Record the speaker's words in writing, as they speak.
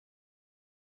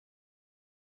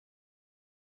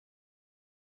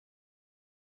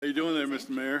How you doing there,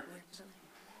 Mr. Mayor?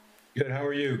 Good. How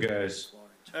are you guys?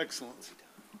 Excellent.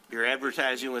 You're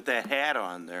advertising with that hat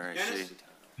on there, I see.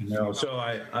 No, so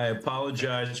I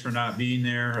apologize for not being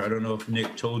there. I don't know if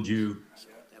Nick told you.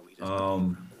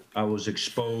 I was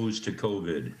exposed to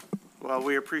COVID. Well,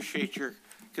 we appreciate your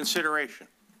consideration.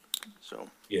 So,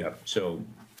 Yeah, so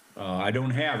I don't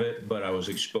have it, but I was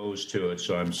exposed to it,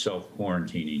 so I'm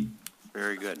self-quarantining.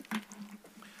 very good.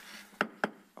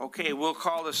 Okay, we'll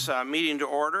call this meeting to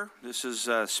order. This is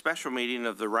a special meeting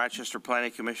of the Rochester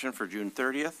Planning Commission for June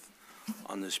 30th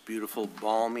on this beautiful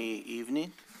balmy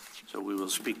evening. So we will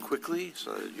speak quickly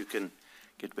so that you can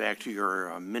get back to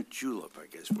your mint julep, I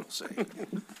guess we'll say.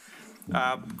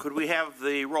 Could we have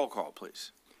the roll call,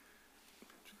 please?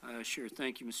 Sure.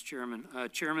 Thank you, Mr. Chairman.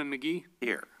 Chairman McGee?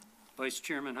 Here. Vice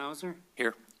Chairman Hauser?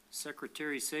 Here.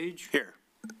 Secretary Sage? Here.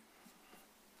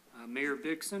 Mayor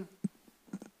Bixson?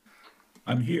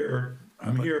 I'm here,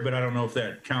 but I don't know if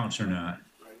that counts or not.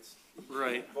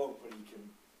 Right.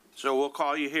 So we'll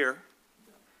call you here.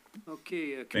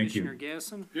 Okay, Commissioner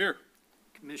Gasson? Here.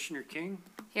 Commissioner King?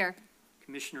 Here.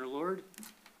 Commissioner Lord?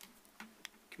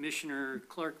 Commissioner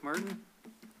Clark Martin?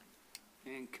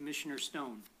 And Commissioner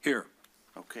Stone? Here.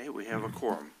 Okay, we have a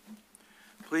quorum.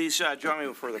 Please join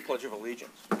me for the Pledge of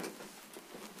Allegiance.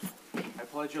 I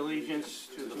pledge allegiance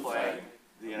to the flag of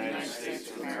the United States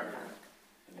of America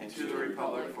and to the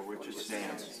republic for which it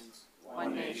stands,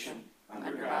 one nation,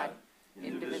 under God,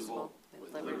 indivisible,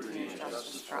 with liberty and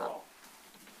justice for all.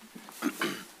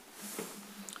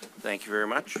 Thank you very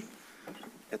much.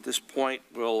 At this point,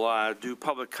 we'll do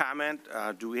public comment.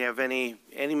 Do we have any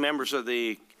members of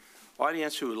the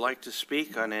audience who would like to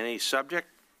speak on any subject,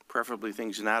 preferably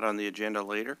things not on the agenda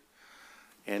later?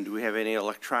 And do we have any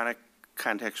electronic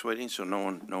contacts waiting? So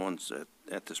no one's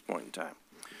at this point in time.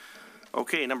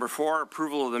 Okay, number 4,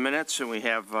 approval of the minutes, and we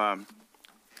have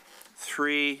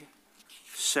 3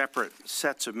 separate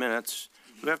sets of minutes.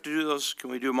 Do we have to do those? Can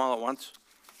we do them all at once?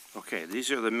 Okay, these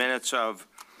are the minutes of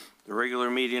the regular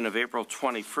meeting of April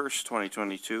 21st,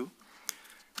 2022,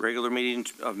 regular meeting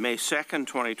of May 2nd,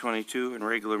 2022, and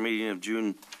regular meeting of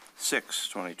June 6th,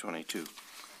 2022.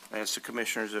 I ask the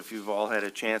commissioners if you've all had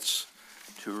a chance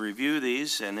to review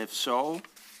these, and if so,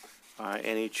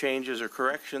 any changes or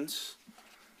corrections,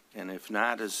 and if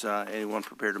not, is anyone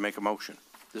prepared to make a motion?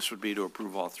 This would be to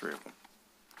approve all 3 of them.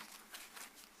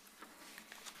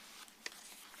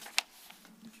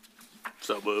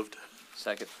 So moved.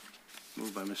 Second.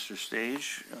 Moved by Mr.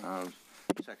 Stage,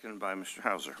 seconded by Mr.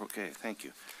 Hauser. Okay, thank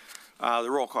you. The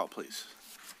roll call, please.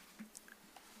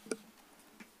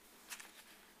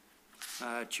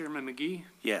 Chairman McGee?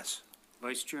 Yes.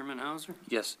 Vice Chairman Hauser?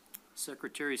 Yes.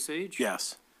 Secretary Sage?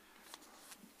 Yes.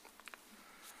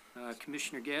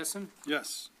 Commissioner Gasson?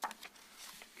 Yes.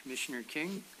 Commissioner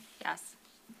King? Yes.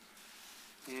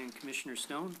 And Commissioner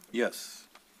Stone? Yes.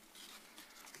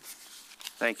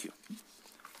 Thank you.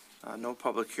 No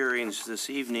public hearings this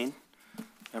evening.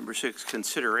 Number 6,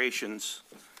 considerations.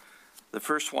 The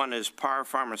first one is Par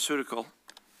Pharmaceutical,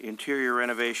 interior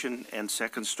renovation and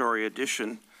second-story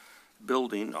addition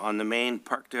building on the main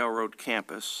Parkdale Road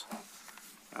campus.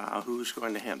 Who's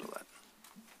going to handle that?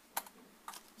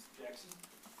 Jackson.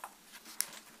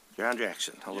 John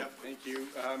Jackson. Hello. Yep, thank you,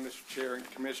 Mr. Chair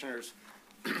and Commissioners.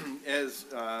 As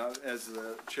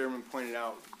the chairman pointed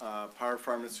out, Par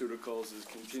Pharmaceuticals is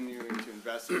continuing to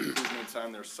invest in improvements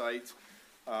on their site.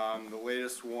 The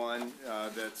latest one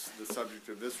that's the subject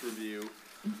of this review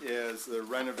is they're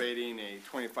renovating a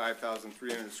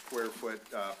 25,300 square foot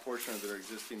portion of their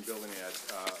existing building at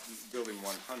Building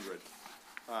 100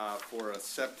 for a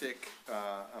septic,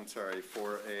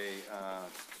 for a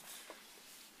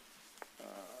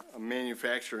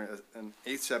manufacturing, an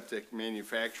aseptic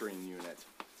manufacturing unit.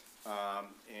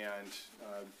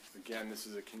 Again, this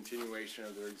is a continuation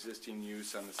of their existing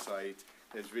use on the site.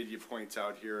 As Vidya points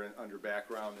out here under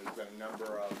background, there's been a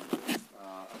number of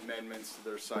amendments to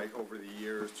their site over the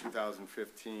years,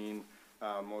 2015,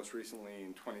 most recently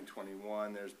in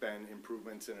 2021. There's been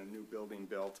improvements in a new building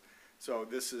built. So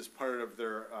this is part of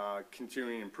their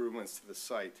continuing improvements to the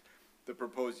site. The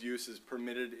proposed use is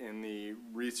permitted in the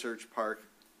Research Park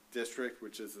District,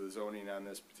 which is the zoning on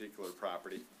this particular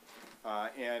property.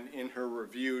 And in her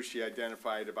review, she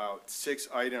identified about 6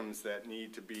 items that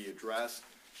need to be addressed.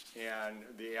 And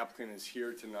the applicant is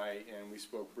here tonight, and we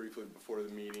spoke briefly before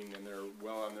the meeting, and they're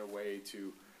well on their way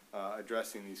to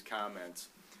addressing these comments.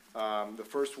 The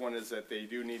first one is that they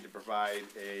do need to provide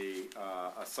a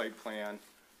site plan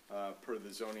per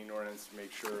the zoning ordinance to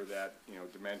make sure that, you know,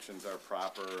 dimensions are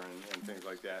proper and things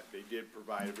like that. They did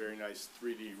provide a very nice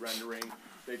 3D rendering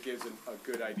that gives a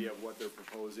good idea of what they're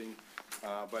proposing.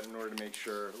 But in order to make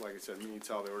sure, like I said, meets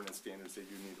all the ordinance standards, they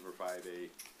do need to provide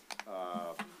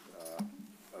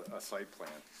a site plan.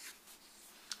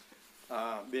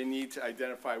 They need to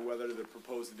identify whether the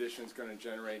proposed addition is gonna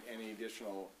generate any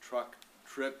additional truck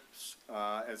trips,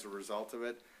 as a result of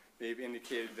it. They've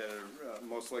indicated that it'll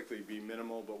most likely be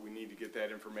minimal, but we need to get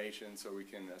that information so we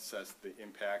can assess the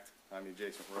impact on the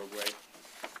adjacent roadway.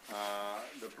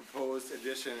 The proposed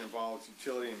addition involves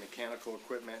utility and mechanical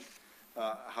equipment,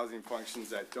 housing functions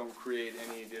that don't create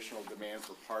any additional demand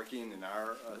for parking in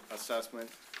our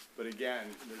assessment. But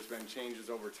again, there's been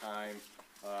changes over time,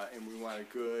 and we want a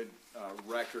good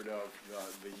record of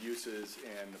the uses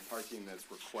and the parking that's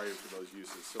required for those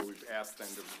uses. So we've asked them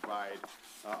to provide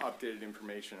updated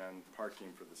information on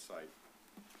parking for the site.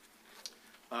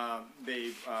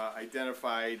 They've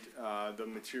identified the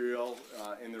material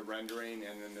in their rendering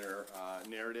and in their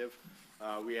narrative.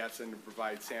 We asked them to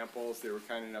provide samples. They were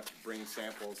kind enough to bring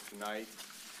samples tonight.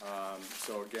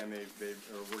 So again, they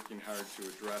are working hard to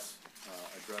address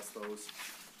those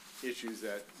issues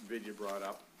that Vidya brought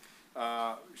up.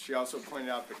 She also pointed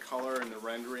out the color in the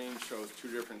rendering shows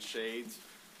two different shades.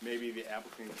 Maybe the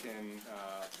applicant can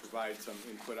provide some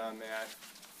input on that.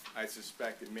 I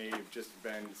suspect it may have just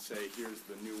been to say, here's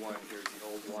the new one, here's the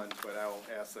old one, but I will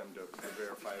ask them to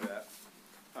verify that.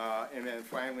 And then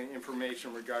finally,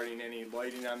 information regarding any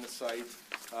lighting on the site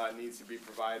needs to be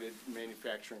provided,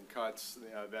 manufacturing cuts,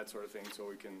 that sort of thing, so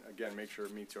we can, again, make sure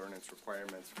it meets ordinance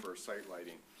requirements for site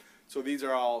lighting. So these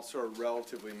are all sort of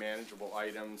relatively manageable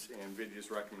items, and Vidya's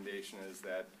recommendation is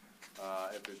that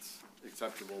if it's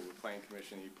acceptable to the Planning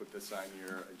Commission, you put this on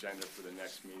your agenda for the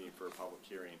next meeting for a public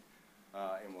hearing,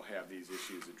 and we'll have these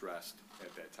issues addressed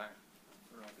at that time.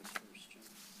 For August 1st, Jim.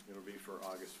 It'll be for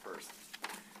August 1st.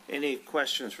 Any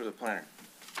questions for the planner?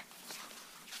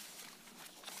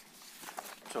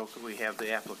 So could we have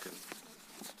the applicant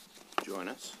join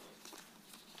us?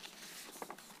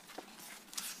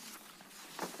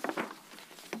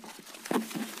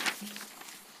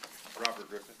 Robert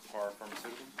Griffith, Par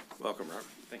Pharmaceuticals. Welcome, Robert.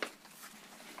 Thank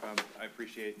you. I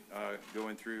appreciate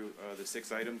going through the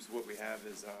 6 items. What we have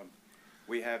is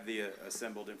we have the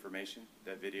assembled information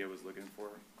that Vidya was looking for,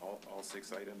 all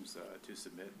 6 items to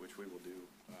submit, which we will do,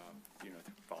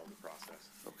 to follow the process.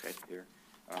 Okay. Here.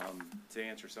 To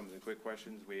answer some of the quick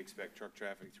questions, we expect truck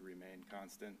traffic to remain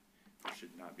constant. There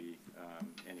should not be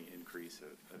any increase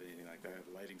of anything like that.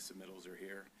 Lighting submittals are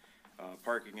here.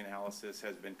 Parking analysis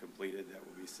has been completed. That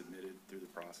will be submitted through the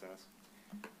process.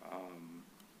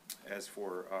 As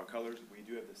for colors, we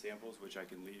do have the samples, which I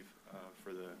can leave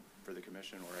for the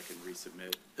commission, or I can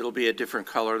resubmit. It'll be a different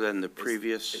color than the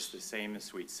previous? It's the same as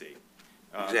Suite C.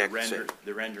 Exact same.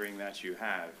 The rendering that you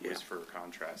have Yeah. was for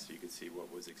contrast, so you could see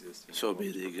what was existing. So it'll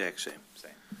be the exact same.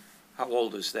 Same. How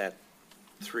old is that?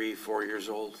 3, 4 years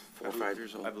old? 4 or 5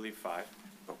 years old? I believe 5.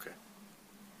 Okay.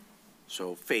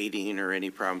 So fading or any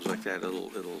problems like that, it'll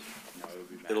No, it'll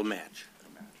be matched. it'll match.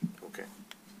 It'll match. Okay.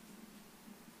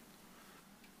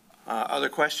 Other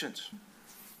questions?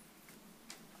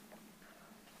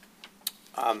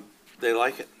 They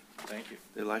like it. Thank you.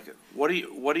 They like it. What do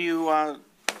you,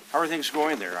 how are things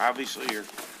going there? Obviously,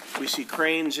 we see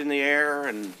cranes in the air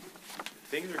and,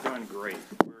 Things are going great.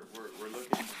 We're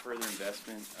looking for further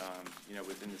investment,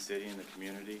 within the city and the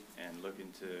community, and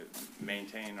looking to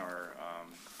maintain our,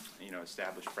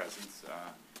 established presence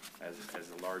as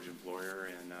a large employer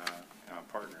and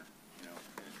partner,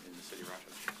 in the city of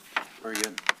Rochester. very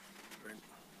good.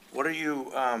 What are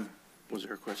you, was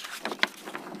there a question?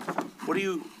 What are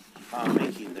you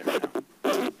making there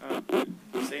now?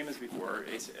 Same as before,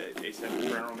 aseptic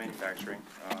general manufacturing,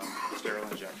 sterile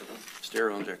injectables.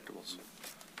 Sterile injectables.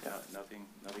 Yeah, nothing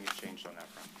has changed on that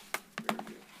front. Very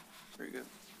good. Very good.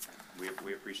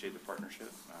 We appreciate the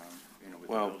partnership, with the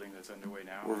Well, building that's underway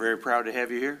now. We're very proud to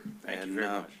have you here. Thank you and, very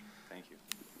much. Thank you.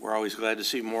 We're always glad to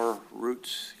see more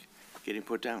routes getting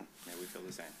put down. Yeah, we feel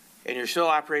the same. And you're still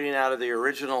operating out of the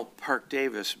original Park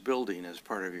Davis building as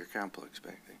part of your complex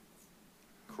back there?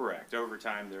 Correct. Over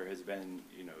time, there has been,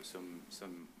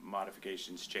 some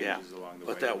modifications, changes along the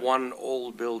way. But that one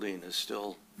old building is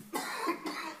still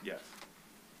Yes.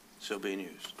 being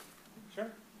used.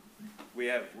 Sure. We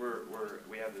have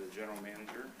the general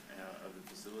manager of the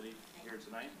facility here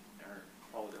tonight,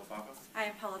 Paula Del Papa. I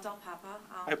am Paula Del Papa.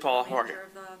 Hi, Paula. How are you? Manager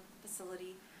of the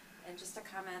facility. And just to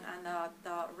comment on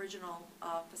the original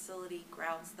facility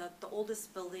grounds, the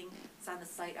oldest building that's on the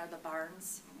site are the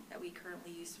barns that we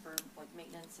currently use for like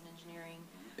maintenance and engineering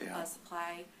Yeah.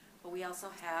 supply. But we also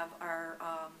have our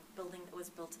building that was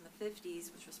built in the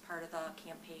 50s, which was part of the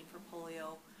campaign for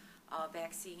polio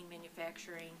vaccine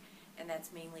manufacturing, and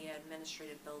that's mainly an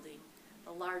administrative building.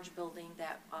 The large building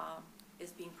that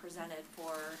is being presented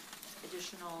for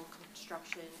additional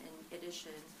construction and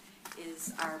addition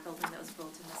is our building that was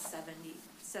built in the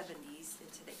 70s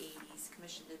into the 80s,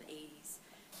 commissioned in the 80s.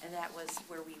 And that was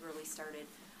where we really started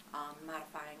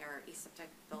modifying our aseptic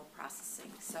bill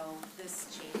processing. So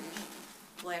this change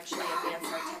will actually advance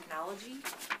our technology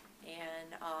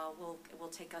and will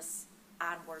take us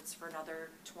onwards for another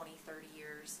 20, 30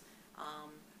 years,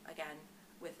 again,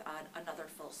 with another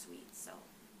full suite, so.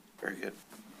 Very good.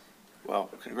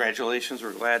 Well, congratulations.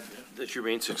 We're glad that you're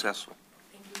being successful.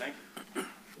 Thank you.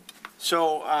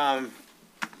 So,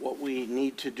 what we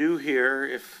need to do here,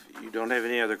 if you don't have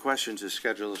any other questions, is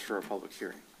schedule this for a public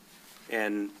hearing.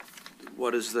 And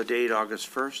what is the date,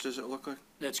 August 1st, does it look like?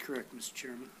 That's correct, Mr.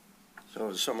 Chairman. So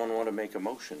does someone want to make a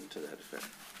motion to that effect?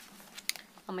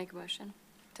 I'll make a motion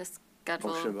to schedule.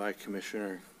 Motion by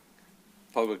Commissioner,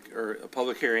 a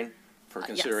public hearing for Yes.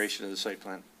 consideration of the site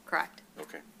plan? Correct.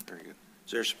 Okay, very good.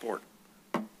 Is there support?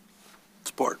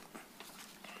 Support.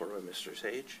 Support by Mr.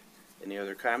 Sage. Any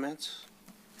other comments?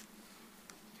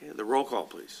 Okay, the roll call,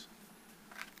 please.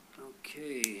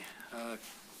 Okay,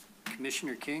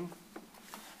 Commissioner King,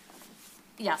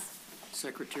 Yes.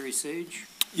 Secretary Sage,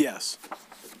 Yes.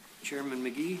 Chairman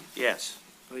McGee, Yes.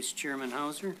 Vice Chairman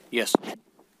Hauser, Yes.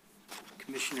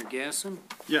 Commissioner Gasson,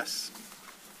 Yes.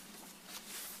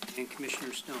 and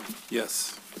Commissioner Stone.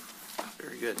 Yes.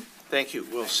 Very good. Thank you.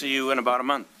 We'll see you in about a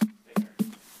month.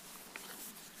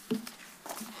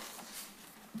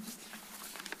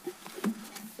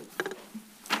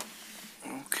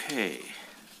 Okay.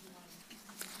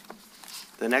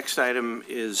 The next item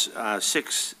is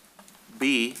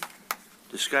 6B,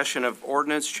 discussion of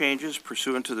ordinance changes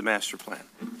pursuant to the master plan.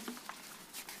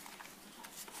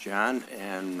 John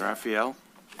and Raphael?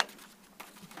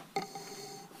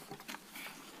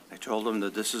 I told them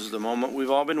that this is the moment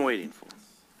we've all been waiting for.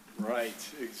 Right,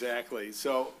 exactly.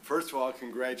 So first of all,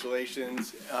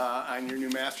 congratulations on your new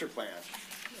master plan.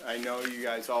 I know you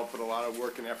guys all put a lot of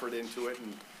work and effort into it,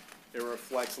 and it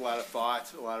reflects a lot of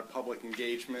thought, a lot of public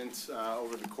engagement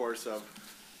over the course of,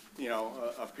 you know,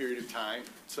 a period of time.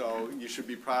 So you should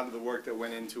be proud of the work that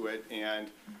went into it, and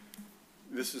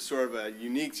this is sort of a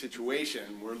unique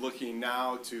situation. We're looking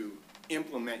now to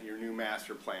implement your new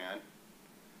master plan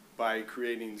by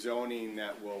creating zoning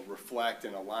that will reflect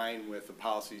and align with the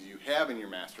policies you have in your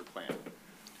master plan.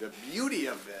 The beauty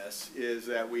of this is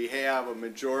that we have a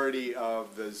majority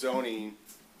of the zoning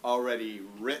already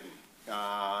written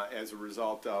as a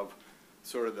result of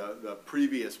sort of the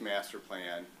previous master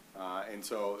plan. And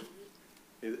so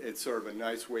it's sort of a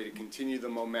nice way to continue the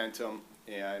momentum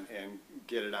and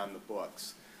get it on the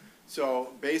books.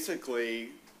 So basically,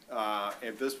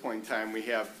 at this point in time, we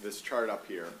have this chart up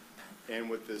here. And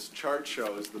what this chart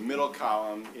shows, the middle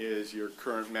column is your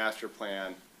current master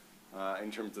plan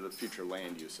in terms of the future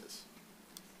land uses.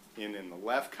 And in the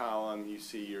left column, you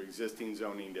see your existing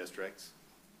zoning districts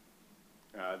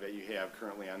that you have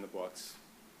currently on the books.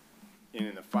 And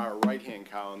in the far right-hand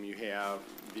column, you have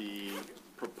the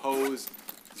proposed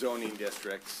zoning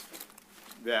districts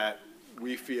that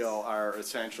we feel are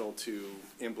essential to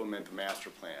implement the master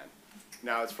plan.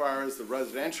 Now, as far as the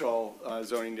residential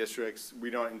zoning districts,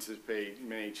 we don't anticipate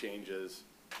many changes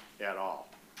at all.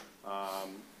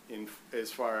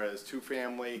 As far as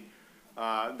two-family,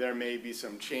 there may be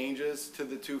some changes to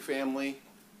the two-family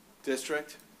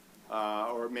district,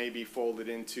 or it may be folded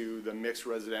into the mixed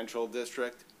residential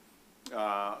district.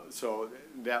 So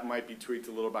that might be tweaked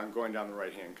a little bit. I'm going down the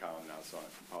right-hand column now, so I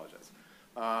apologize.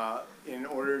 In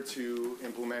order to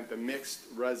implement the mixed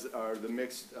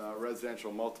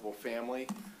residential multiple family,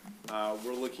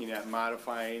 we're looking at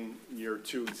modifying your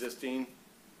two existing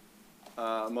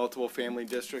multiple family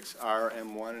districts,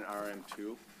 RM1 and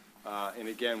RM2. And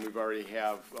again, we've already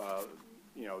have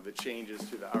you know, the changes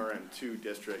to the RM2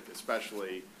 district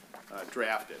especially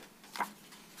drafted.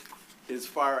 As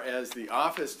far as the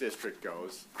office district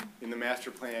goes, in the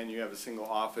master plan you have a single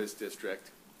office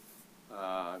district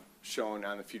shown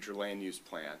on the future land use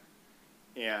plan.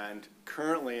 And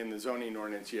currently in the zoning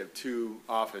ordinance you have two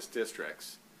office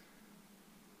districts.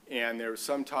 And there was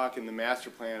some talk in the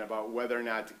master plan about whether or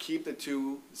not to keep the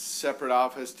two separate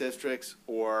office districts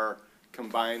or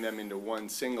combine them into one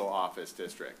single office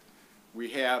district. We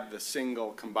have the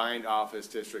single combined office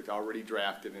district already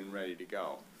drafted and ready to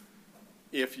go.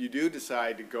 If you do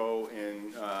decide to go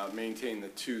and maintain the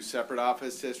two separate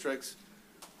office districts,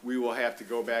 we will have to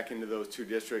go back into those two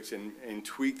districts and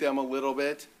tweak them a little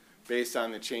bit based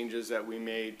on the changes that we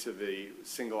made to the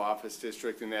single office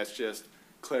district, and that's just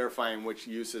clarifying which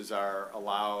uses are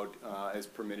allowed as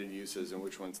permitted uses and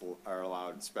which ones are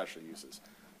allowed as special uses.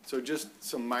 So just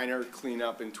some minor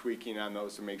cleanup and tweaking on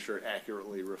those to make sure it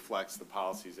accurately reflects the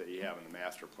policies that you have in the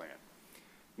master plan.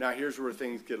 Now, here's where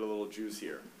things get a little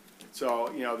juicier.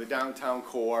 So, you know, the downtown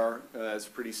core is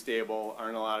pretty stable,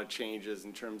 aren't a lot of changes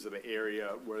in terms of the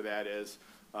area where that is,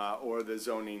 or the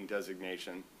zoning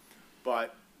designation.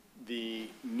 But the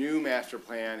new master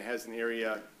plan has an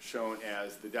area shown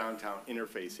as the downtown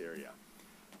interface area.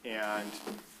 And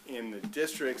in the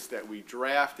districts that we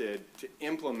drafted to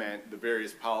implement the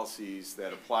various policies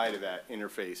that apply to that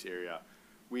interface area,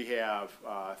 we have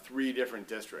 3 different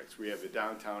districts. We have the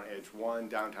downtown edge 1,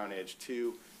 downtown edge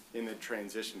 2, in the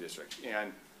transition district.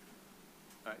 And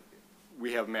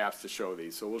we have maps to show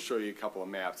these, so we'll show you a couple of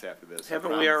maps after this.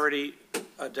 Haven't we already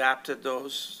adopted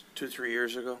those 2-3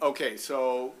 years ago? Okay,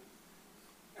 so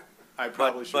I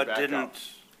probably should back But up. didn't,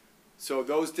 So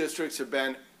those districts have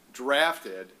been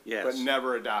drafted, Yes. but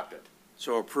never adopted.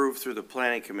 so approved through the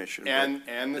planning commission. but And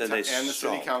then the they city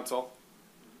stalled. council,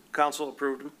 Council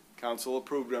approved them? council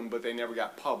approved them, but they never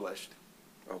got published,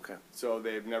 Okay. so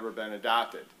they've never been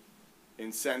adopted.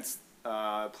 And since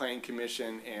planning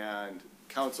commission and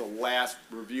council last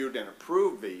reviewed and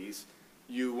approved these,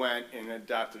 you went and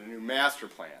adopted a new master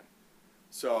plan.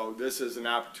 So this is an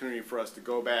opportunity for us to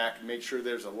go back and make sure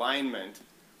there's alignment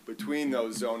between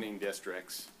those zoning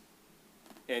districts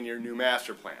and your new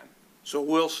master plan. So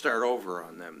we'll start over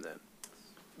on them then?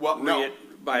 Well, no,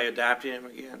 By adopting them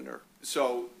again, or?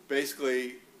 so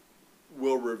basically,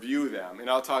 we'll review them, and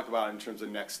I'll talk about it in terms of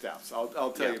next steps. I'll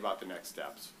tell you Yeah. about the next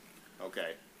steps,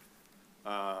 okay?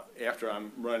 After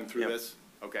I'm running through Yep. this?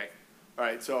 Okay. All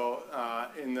right, so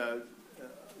in the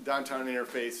downtown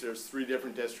interface, there's 3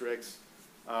 different districts.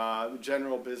 The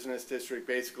general business district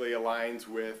basically aligns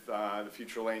with the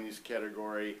future land use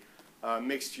category.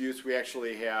 Mixed use, we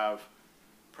actually have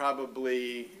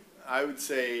probably, I would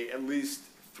say, at least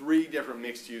 3 different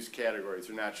mixed use categories.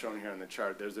 They're not shown here on the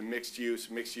chart. There's a mixed use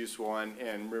 1,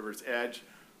 and River's Edge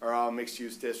are all mixed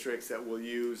use districts that will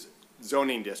use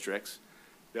zoning districts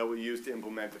that will use to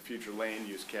implement the future land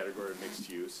use category of mixed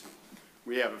use.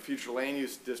 We have a future land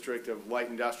use district of light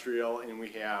industrial, and we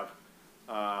have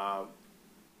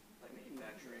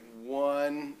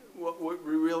one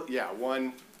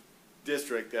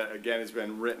district that again has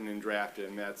been written and drafted,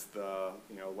 and that's the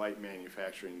light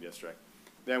manufacturing district.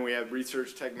 Then we have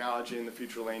research technology in the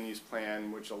future land use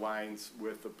plan, which aligns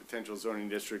with the potential zoning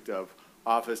district of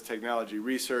office technology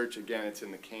research. Again, it's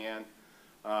in the CAN.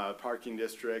 Parking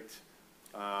district,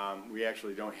 we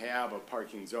actually don't have a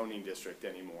parking zoning district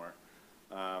anymore.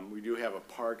 We do have a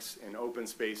parks and open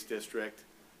space district,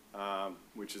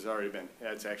 which has already been,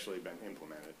 that's actually been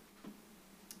implemented.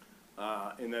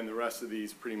 And then the rest of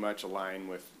these pretty much align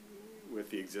with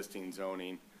the existing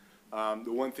zoning.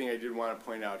 The one thing I did want to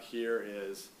point out here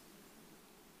is,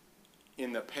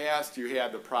 in the past, you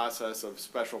had the process of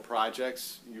special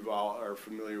projects. You all are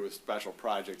familiar with special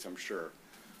projects, I'm sure.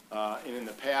 And in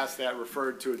the past, that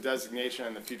referred to a designation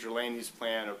on the future land use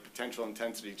plan of potential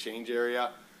intensity change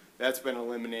area. That's been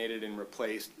eliminated and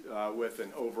replaced with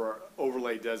an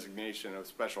overlay designation of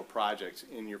special projects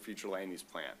in your future land use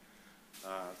plan.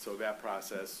 So that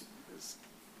process is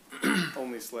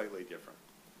only slightly different.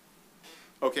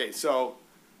 Okay, so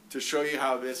to show you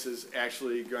how this is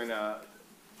actually going to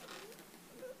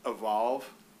evolve,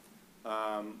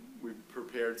 we've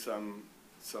prepared some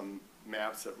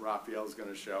maps that Raphael is going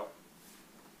to show.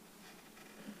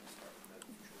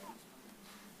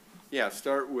 Yeah,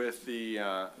 start with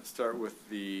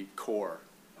the core.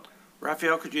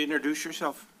 Raphael, could you introduce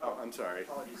yourself? Oh, I'm sorry.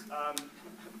 Apologies.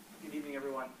 Good evening,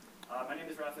 everyone. My name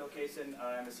is Raphael Kaysen.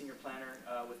 I'm a senior planner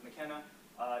with McKenna.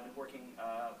 I've been working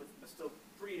still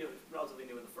relatively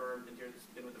new with the firm.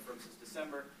 Been with the firm since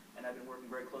December, and I've been working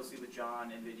very closely with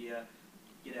John and Vidya,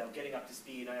 getting up to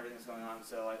speed on everything that's going on.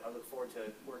 So I look forward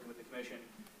to working with the commission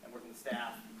and working with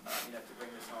staff, to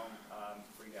bring this home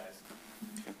for you guys.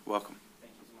 Okay, welcome.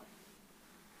 Thank you so much.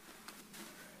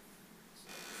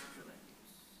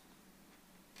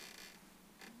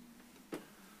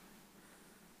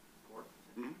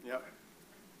 Yep.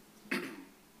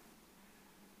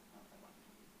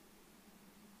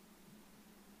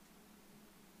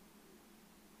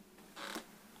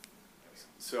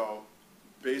 So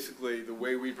basically, the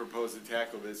way we propose to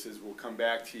tackle this is we'll come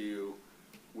back to you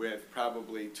with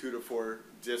probably 2 to 4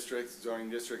 districts, zoning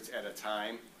districts at a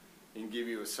time, and give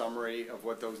you a summary of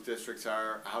what those districts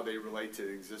are, how they relate to the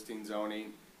existing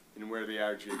zoning, and where they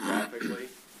are geographically.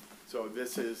 So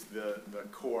this is the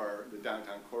core, the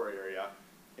downtown core area,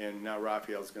 and now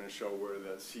Raphael's going to show where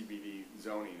the CBD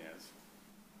zoning is.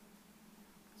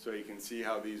 So you can see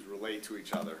how these relate to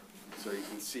each other. So you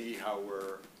can see how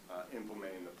we're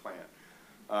implementing the plan.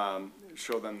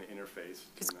 show them the interface.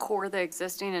 Is core the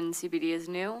existing and CBD is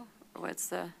new? Or what's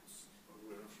the,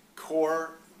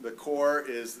 The core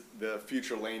is the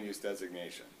future land use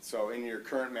designation. So in your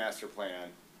current master plan,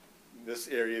 this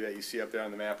area that you see up there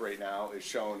on the map right now is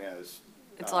shown as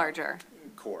it's larger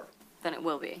core. than it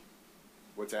will be?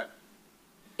 What's that?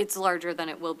 It's larger than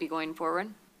it will be going forward?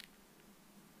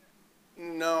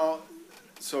 No,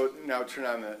 so now turn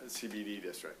on the CBD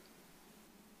district.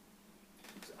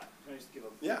 So, can I just give a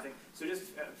Yeah. thing? So just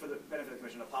for the benefit of the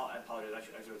commission, I apologize,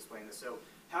 I should explain this. So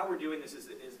how we're doing this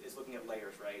is looking at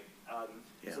layers, right?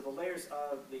 Yeah. So the layers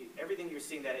of everything you're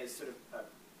seeing that is sort of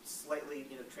slightly,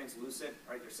 translucent,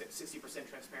 right? There's 60%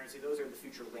 transparency. Those are the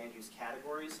future land use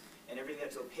categories, and everything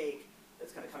that's opaque,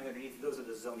 that's kind of coming underneath, those are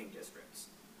the zoning districts.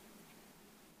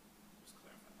 Just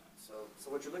clarify that. So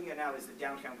what you're looking at now is the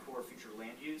downtown core future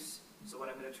land use. So what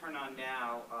I'm going to turn on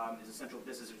now is a central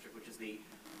business district, which is the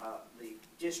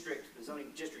district, the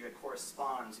zoning district that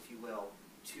corresponds, if you will,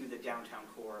 to the downtown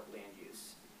core land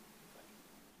use.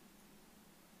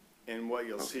 And what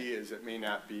you'll see is it may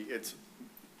not be, it's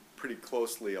pretty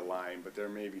closely aligned, but there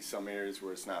may be some areas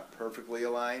where it's not perfectly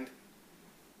aligned.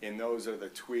 And those are the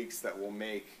tweaks that we'll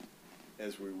make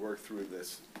as we work through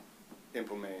this,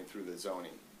 implementing through the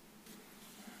zoning.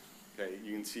 Okay,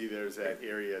 you can see there's that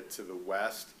area to the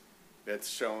west that's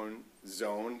shown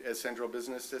zoned as central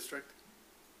business district.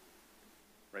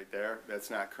 Right there, that's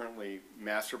not currently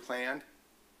master planned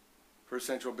for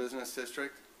central business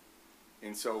district.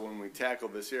 And so when we tackle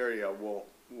this area,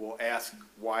 we'll ask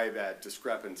why that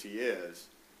discrepancy is,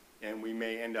 and we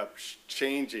may end up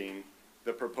changing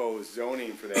the proposed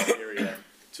zoning for that area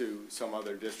to some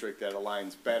other district that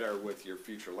aligns better with your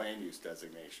future land use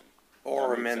designation. Or That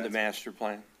makes amend the sense? master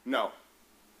plan. No,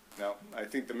 I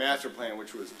think the master plan,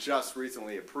 which was just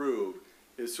recently approved,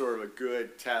 is sort of a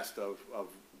good test of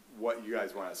what you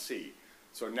guys want to see.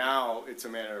 So now it's a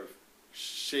matter of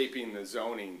shaping the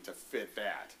zoning to fit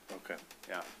that. Okay.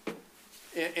 Yeah.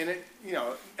 And it,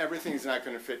 everything's not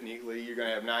gonna fit neatly. You're gonna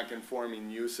have non-conforming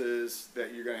uses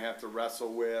that you're gonna have to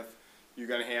wrestle with. You're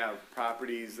gonna have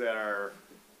properties that are,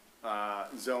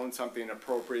 zoned something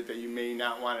appropriate that you may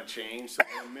not wanna change. So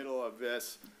in the middle of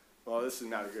this, well, this is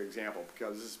not a good example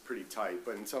because this is pretty tight,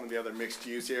 but in some of the other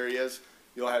mixed-use areas,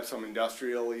 you'll have some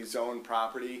industrially zoned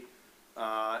property.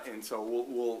 And so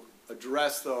we'll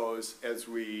address those as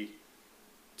we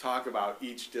talk about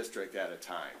each district at a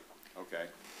time, okay?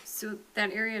 So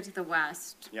that area to the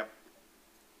west, Yep.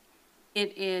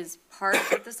 it is part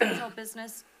of the central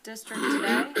business district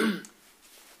today?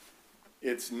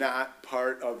 It's not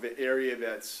part of the area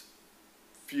that's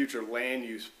future land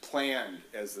use planned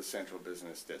as the central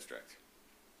business district.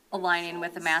 Aligning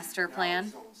with the master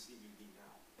plan?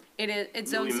 It is,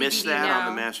 it's Did zone we CBD miss that on the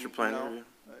now. master plan No.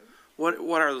 review?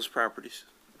 What are those properties?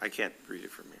 I can't read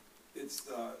it from here. It's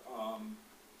the,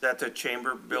 Is that the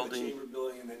chamber building? chamber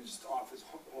building and then just office,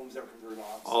 homes that are converted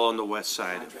office. All on the west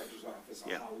side? Contractor's office,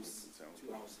 Yeah. a house,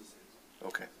 2 houses.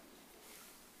 Okay.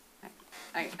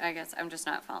 I guess I'm just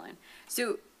not following.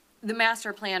 So the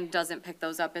master plan doesn't pick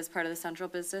those up as part of the central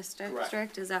business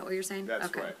district? Is that what you're saying? That's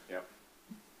Okay. right, yep.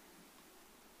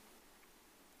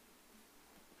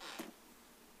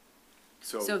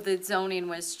 So the zoning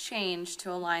was changed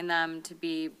to align them to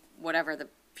be whatever the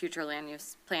future land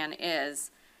use plan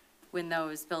is. When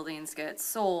those buildings get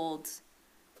sold,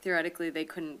 theoretically, they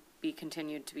couldn't be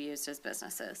continued to be used as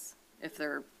businesses if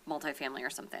they're multifamily or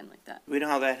something like that. We know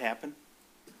how that happened?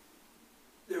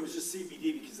 It was just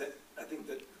CBD because I think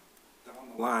that down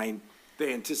the line,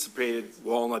 they anticipated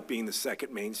Walnut being the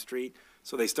second Main Street.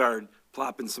 So they started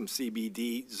plopping some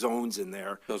CBD zones in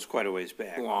there That was quite a ways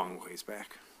back. a long ways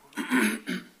back. There you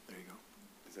go.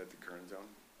 Is that the current zone?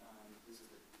 This is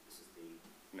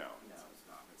the, No. no, it's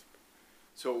not.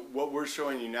 So what we're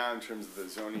showing you now in terms of the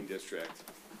zoning district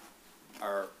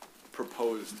are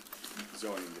proposed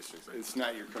zoning districts. It's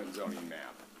not your current zoning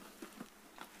map.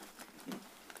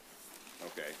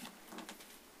 Okay.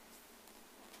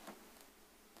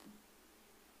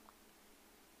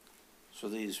 So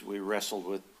these we wrestled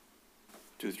with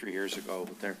 2-3 years ago,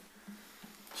 but they're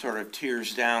sort of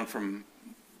tiers down from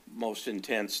most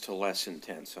intense to less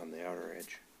intense on the outer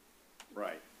edge.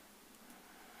 Right.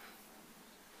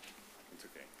 It's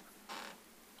okay.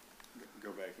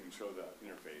 Go back and show the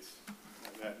interface.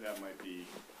 That might be.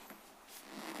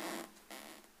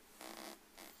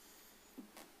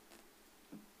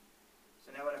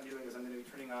 So now what I'm doing is I'm going to be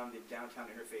turning on the downtown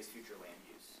interface future land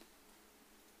use.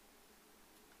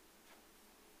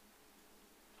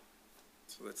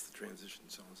 So that's the transition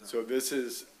zones. So this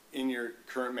is in your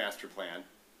current master plan.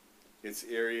 It's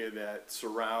area that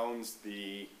surrounds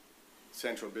the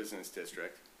central business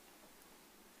district.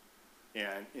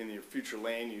 And in your future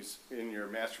land use, in your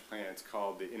master plan, it's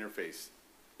called the interface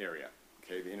area,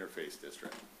 okay, the interface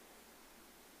district.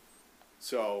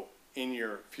 So in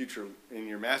your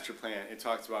master plan, it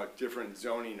talks about different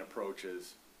zoning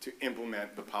approaches to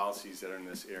implement the policies that are in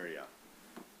this area.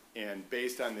 And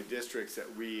based on the districts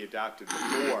that we adopted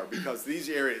before, because the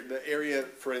area,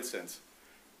 for instance,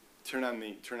 turn on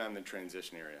the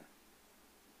transition area,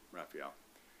 Raphael.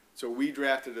 So we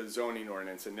drafted a zoning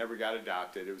ordinance that never got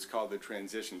adopted. It was called the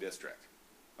transition district.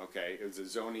 Okay, it was a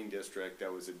zoning district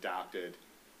that was adopted.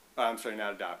 I'm sorry,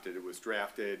 not adopted. It was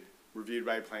drafted, reviewed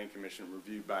by planning commission,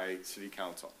 reviewed by city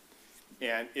council.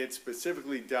 And it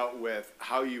specifically dealt with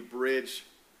how you bridge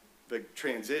the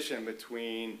transition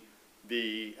between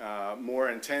the more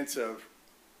intensive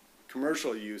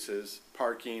commercial uses,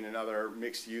 parking and other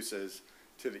mixed uses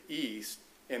to the east,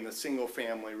 and the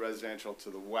single-family residential to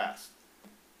the west.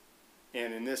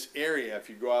 And in this area, if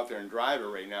you go out there and drive it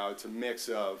right now, it's a mix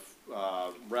of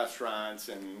restaurants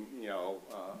and, you know,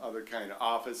 other kind of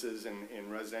offices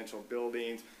and residential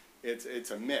buildings.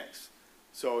 It's a mix.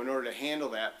 So in order to handle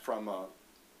that from a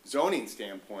zoning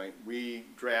standpoint, we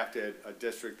drafted a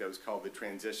district that was called the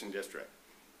transition district.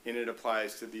 And it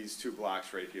applies to these two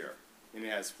blocks right here. And it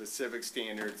has specific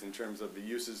standards in terms of the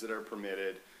uses that are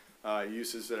permitted,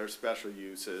 uses that are special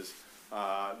uses,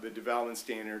 the development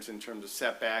standards in terms of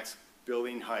setbacks,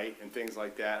 building height, and things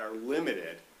like that are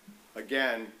limited,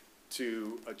 again,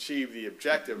 to achieve the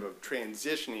objective of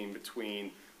transitioning between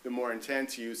the more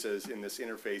intense uses in this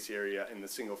interface area and the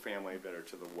single family that are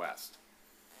to the west.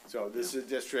 So this is a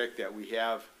district that we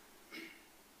have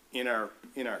in our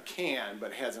can,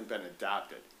 but hasn't been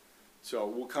adopted. So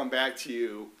we'll come back to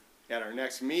you at our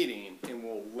next meeting and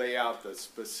we'll lay out the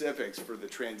specifics for the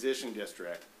transition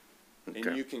district. Okay.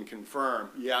 And you can confirm,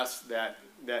 yes, that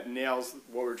nails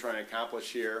what we're trying to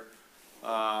accomplish here,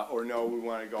 or no, we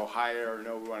want to go higher, or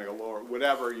no, we want to go lower,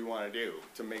 whatever you want to do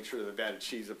to make sure that that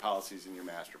achieves the policies in your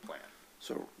master plan.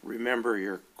 So remember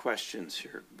your questions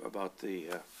here about the,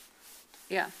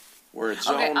 Yeah. where it's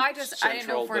Okay, zoned I didn't know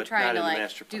central, if we're but not trying in to the like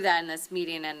master do plan. that in this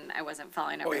meeting and I wasn't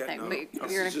following Oh, yeah, everything. no, but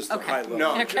this you're is gonna- just a okay. high level.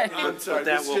 No, Okay. I'm sorry, But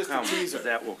that this is will just a come, teaser.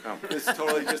 that will come. This is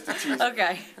totally just a teaser.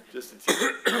 Okay. Just a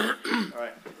teaser. All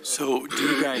right. So do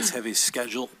you guys have a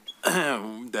schedule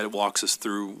that walks us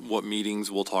through what meetings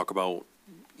we'll talk about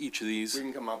each of We these?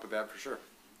 can come up with that for sure.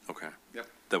 Okay. Yep.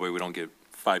 That way we don't get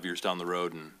 5 years down the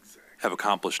road and have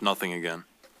accomplished nothing again.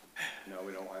 No,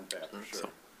 we don't want that for sure.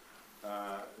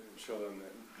 Show them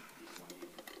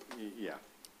that, yeah.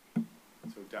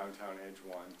 So downtown Edge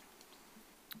 1,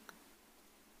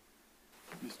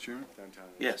 Mr. Chairman, downtown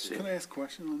Edge Yes, 2. can I ask a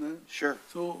question on that? Sure.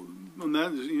 So on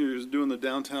that, you're just doing the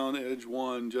downtown edge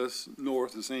one just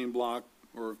north, the same block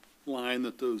or line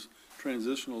that those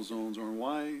transitional zones are.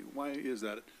 Why is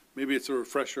that? Maybe it's a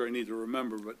refresher I need to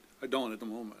remember, but I don't at the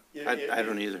moment. I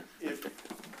don't either. If,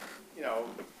 you know,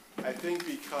 I think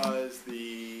because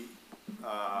the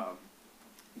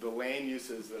land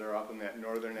uses that are up in that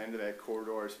northern end of that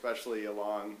corridor, especially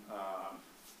along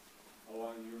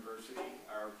University,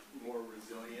 are more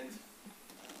resilient.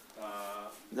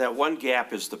 That one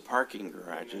gap is the parking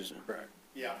garage, isn't it? Correct.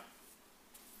 Yeah.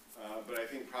 But I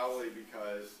think probably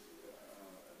because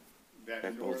that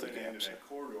And both the northern end of gaps. that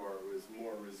corridor was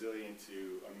more resilient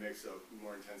to a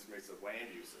more intense mix of land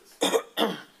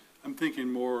uses. I'm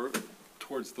thinking more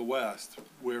towards the west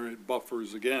where it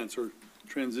buffers against or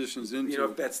transitions You know, into.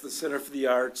 if that's the Center for the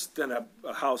Arts, then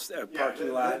a house, a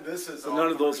parking lot. This is So all none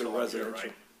of those are commercial up here, residential.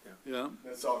 right? Yeah,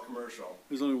 That's all commercial.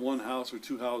 there's only one house or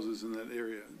two houses in that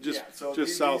area, just Yeah, so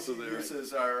just south of there. These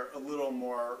uses are a little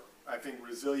more, I think,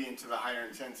 resilient to the higher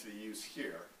intensity use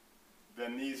here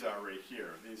than these are right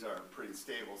here. These are pretty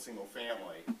stable, single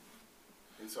family.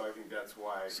 And so I think that's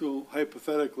why. So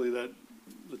hypothetically, that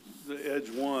the edge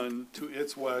one to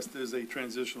its west is a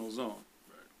transitional zone.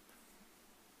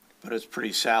 But it's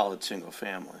pretty solid, single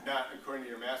family. Not according to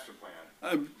your master plan.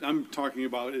 I'm talking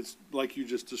about, it's like you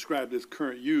just described, its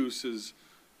current use is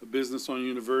a business on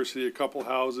University, a couple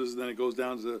houses, then it goes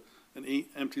down to an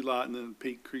empty lot and then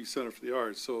Peak Creek Center for the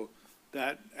Arts. So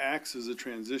that acts as a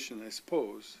transition, I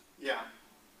suppose. Yeah.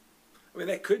 I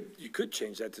mean, you could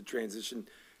change that to transition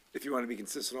if you want to be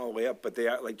consistent all the way up, but they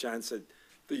are, like John said,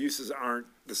 the uses aren't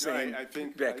the same I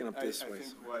think. backing up this I way.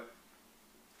 think what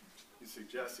he's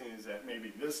suggesting is that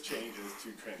maybe this changes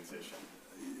to transition.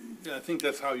 Yeah, I think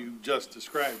that's how you just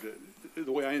described it,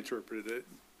 the way I interpreted it.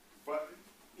 But,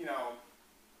 you know,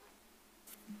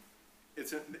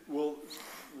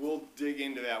 we'll dig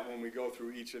into that when we go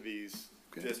through each of these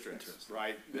districts,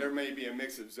 right? There may be a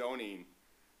mix of zoning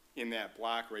in that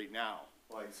block right now.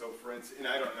 Like, so for instance, and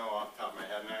I don't know off the top of my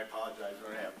head, and I apologize,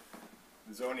 we don't have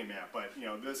zoning map, but, you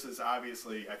know, this is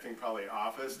obviously, I think, probably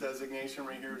office designation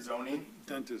right here, zoning.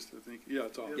 Dentist, I think, yeah,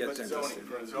 it's all. Yeah, But dentist. zoning,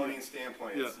 from a zoning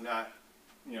standpoint, it's Yeah. not,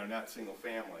 you know, not single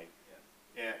family.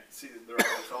 And see,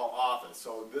 it's all office,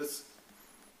 so this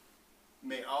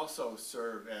may also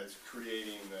serve as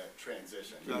creating the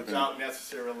transition without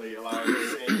necessarily allowing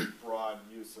the same broad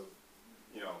use of,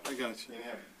 you know. I got you. And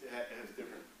it has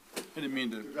different. I didn't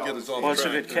mean to get us off Well, it's a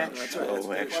track. good catch,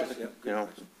 though, actually, you know,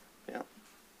 yeah.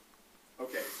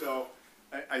 Okay, so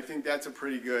I think that's a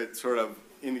pretty good sort of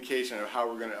indication of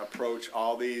how we're gonna approach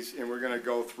all these, and we're gonna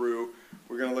go through,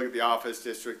 we're gonna look at the office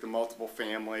district, the multiple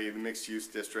family, the mixed-use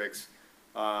districts,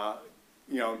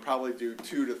 you know, and probably do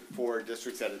 2 to 4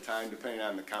 districts at a time, depending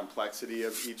on the complexity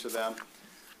of each of them.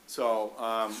 So,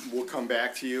 we'll come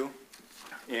back to you,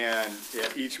 and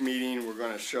at each meeting, we're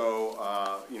gonna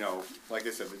show, you know, like I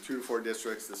said, the 2 to 4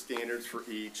 districts, the standards for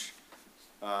each,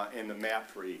 and the map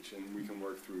for each, and we can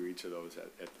work through each of those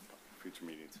at the future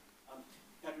meetings.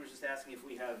 Patrick was just asking if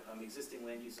we have existing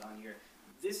land use on here.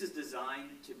 This is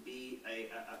designed to be a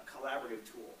collaborative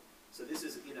tool. So this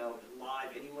is, you know,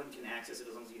 live, anyone can access it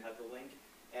as long as you have the link.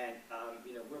 And,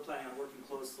 you know, we're planning on working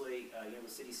closely, you know,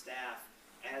 with city staff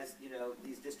as, you know,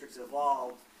 these districts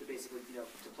evolve to basically, you know,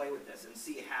 to play with this and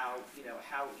see how, you know,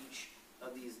 how each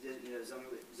of these, you know,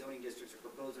 zoning districts or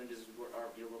proposed zoning districts are,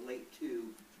 you know, relate to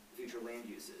future land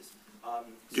uses.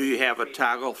 Do you have a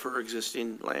toggle for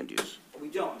existing land use? We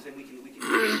don't, and we can do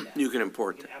that. You can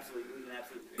import We that. can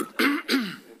absolutely create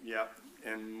that. Yep,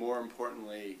 and more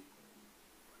importantly,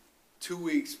 2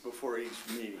 weeks before each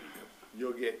meeting,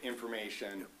 you'll get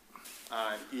information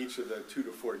on each of the 2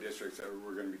 to 4 districts that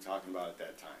we're gonna be talking about at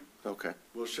that time. Okay.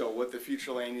 We'll show what the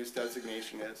future land use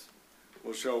designation is.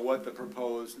 We'll show what the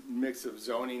proposed mix of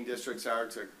zoning districts are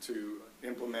to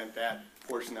implement that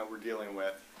portion that we're dealing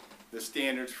with. The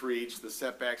standards for each, the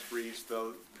setbacks for each,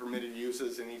 the permitted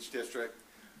uses in each district.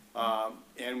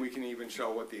 And we can even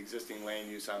show what the existing land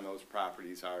use on those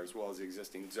properties are, as well as the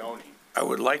existing zoning. I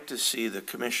would like to see the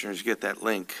commissioners get that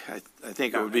link. I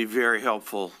think it would be very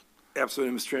helpful.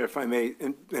 Absolutely, Mr. Chair, if I may,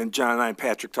 and John and I and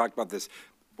Patrick talked about this.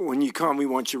 When you come, we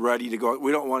want you ready to go.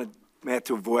 We don't want Matt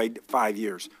to avoid 5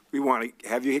 years. We want to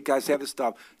have you guys have the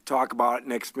stuff, talk about it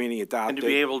next meeting, adopt it. And to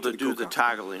be able to the do the co-council.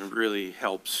 toggling really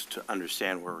helps to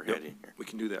understand where we're Yep, heading here. we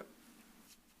can do that.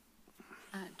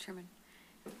 Chairman,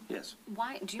 Yes.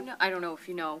 why, do you know, I don't know if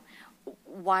you know,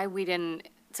 why we didn't,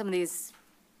 some of these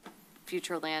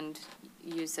future land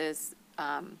uses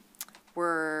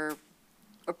were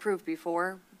approved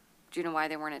before? Do you know why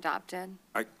they weren't adopted?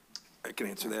 I can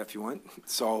answer that if you want.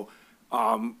 So,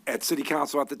 at city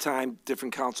council at the time,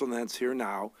 different council than that's here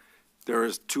now, there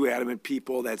was 2 adamant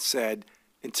people that said,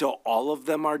 until all of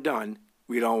them are done,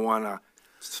 we don't want to,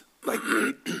 like,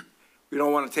 we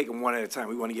don't want to take them one at a time.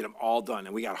 We want to get them all done.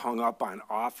 And we got hung up on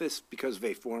office because of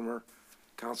a former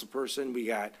council person. We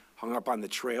got hung up on the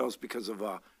trails because of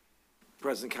a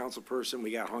present council person.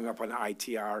 We got hung up on the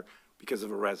ITR because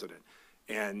of a resident.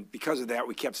 And because of that,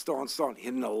 we kept stalling.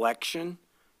 Hit an election,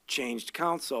 changed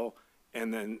council,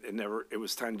 and then it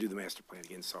was time to do the master plan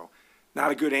again. So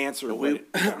not a good answer.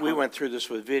 We went through this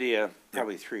with Vidya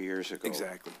probably 3 years ago.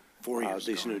 Exactly. 4 years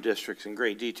These ago. new districts in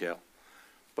great detail,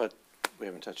 but we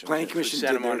haven't touched them. Planning since. Commission We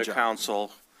sent did them their on to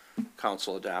job.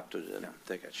 council adopted, and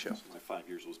they got shelved. My 5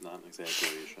 years was not an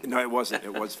exaggeration. No, it wasn't.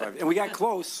 It was 5. And we got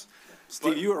close.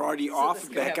 Steve, you were already off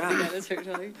and back on.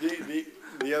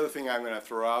 The other thing I'm gonna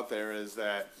throw out there is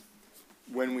that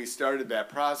when we started that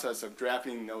process of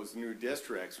drafting those new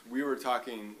districts, we were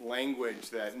talking language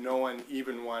that no one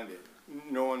even wanted,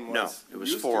 no one was No, it was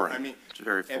used to. foreign. I mean, It's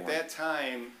very foreign. at that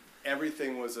time,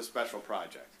 everything was a special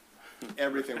project.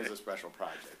 Everything was a special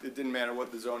project. It didn't matter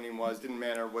what the zoning was, didn't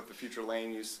matter what the future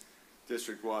land use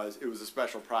district was, it was a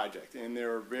special project. And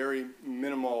there were very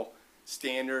minimal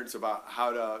standards about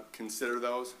how to consider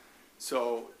those.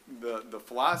 So the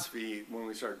philosophy, when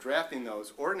we started drafting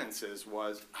those ordinances,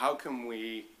 was how can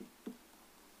we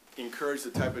encourage the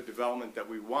type of development that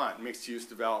we want, mixed-use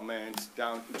development,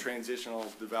 down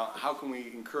transitional development, how can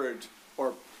we encourage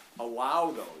or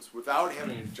allow those without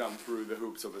having to jump through the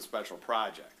hoops of a special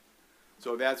project?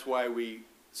 So that's why we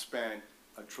spent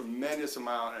a tremendous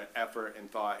amount of effort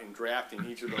and thought in drafting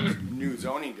each of those new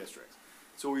zoning districts.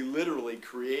 So we literally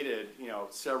created,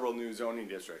 several new zoning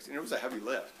districts, and it was a heavy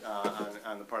lift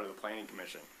on the part of the planning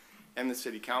commission and the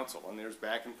city council, and there's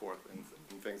back and forth and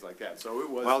things like that. So it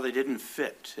was. Well, they didn't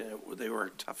fit. They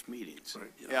were tough meetings.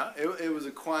 Yeah, it was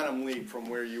a quantum leap from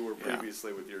where you were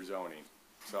previously with your zoning.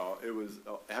 So it was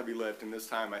a heavy lift, and this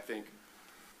time I think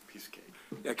piece of cake.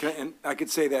 Yeah, and I could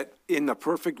say that in the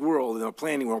perfect world, in the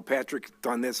planning world, Patrick's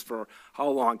done this for how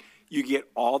long? You get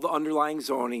all the underlying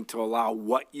zoning to allow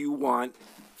what you want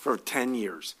for 10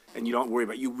 years, and you don't worry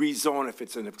about it. You rezone if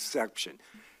it's an exception.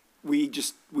 We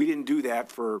didn't do that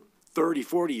for 30,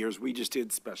 40 years. We just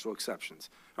did special exceptions.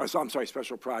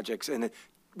 Special projects, and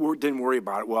didn't worry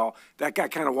about it. Well, that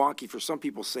got kind of wonky for some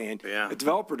people saying, Yeah. a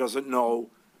developer doesn't know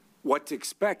what to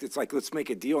expect. It's like, let's make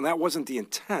a deal. And that wasn't the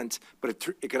intent, but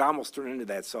it could almost turn into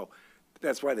that. So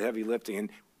that's why the heavy lifting. And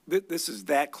this is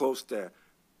that close to,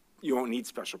 you won't need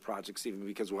special projects even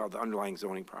because we'll have the underlying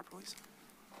zoning properly.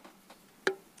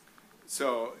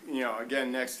 So,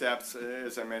 again, next steps,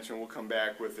 as I mentioned, we'll come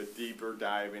back with a deeper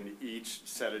dive into each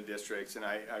set of districts. And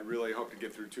I really hope to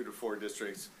get through 2 to 4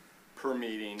 districts per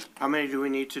meeting. How many do we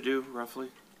need to do roughly?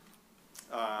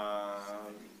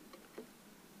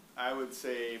 I would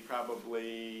say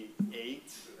probably 8.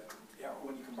 Yeah,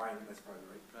 when you combine them, that's probably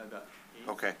right. About 8.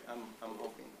 Okay. I'm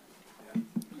hoping.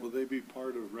 Will they be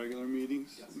part of regular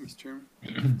meetings, Mr. Chairman?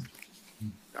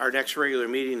 Our next regular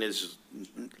meeting is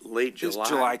late It's July.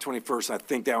 July 21st. I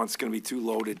think that one's going to be too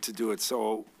loaded to do it.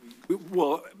 So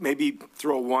we'll maybe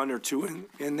throw 1 or 2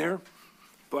 in there.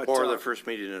 But, Or the first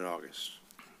meeting in August.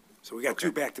 so we got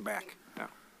 2 back-to-back. Yeah.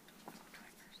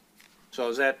 So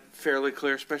is that fairly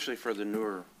clear, especially for the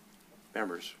newer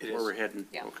members? It Where is. we're heading?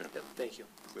 Yeah. Okay. Thank you.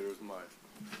 Clear as mud.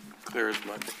 Clear as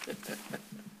mud.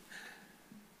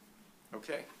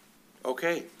 Okay.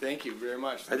 Okay. Thank you very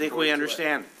much. I think we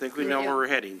understand. I think we know where we're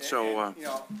heading. So, And,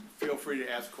 feel free to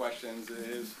ask questions. It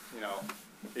is,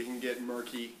 it can get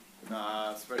murky,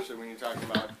 especially when you're talking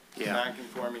about Yeah.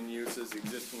 non-conforming uses,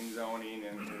 existing zoning,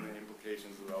 and the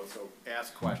implications of those. So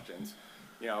ask questions,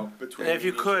 between. and if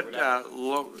you meetings, could,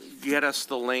 whatever. get us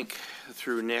the link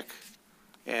through Nick,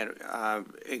 and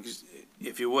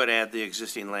if you would, add the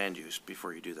existing land use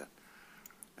before you do that.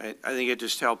 I think it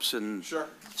just helps in Sure.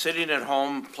 sitting at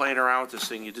home, playing around with this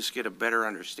thing, you just get a better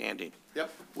understanding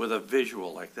Yep. with a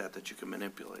visual like that you can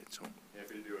manipulate. So,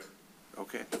 Happy to do it.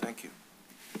 okay, thank you.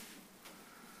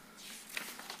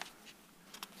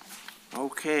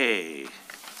 Okay,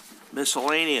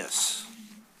 miscellaneous.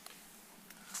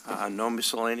 No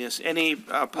miscellaneous. Any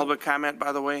public comment,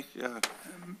 by the way?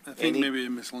 I think maybe a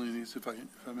miscellaneous, if I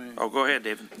may. Oh, go ahead,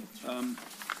 David.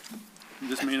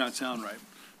 This may not sound right,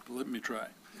 but let me try.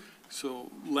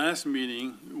 So last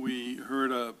meeting, we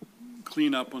heard a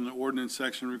cleanup on the ordinance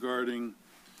section regarding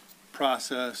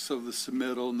process of the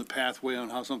submittal and the pathway on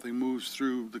how something moves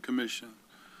through the commission.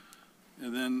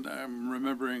 And then I'm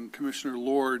remembering Commissioner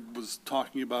Lord was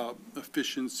talking about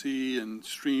efficiency and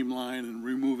streamline and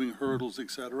removing hurdles,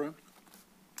 et cetera.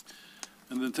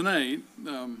 And then tonight,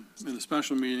 in a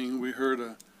special meeting, we heard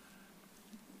a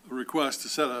request to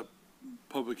set a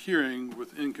public hearing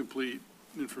with incomplete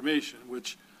information,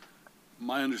 which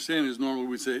my understanding is normally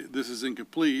we'd say this is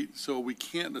incomplete, so we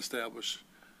can't establish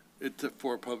it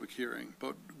for a public hearing.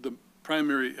 But the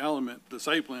primary element, the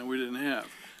site plan, we didn't have.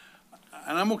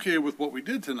 And I'm okay with what we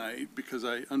did tonight because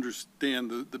I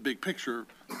understand the big picture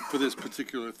for this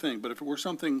particular thing. But if it were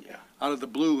something out of the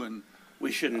blue and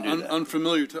We shouldn't do that.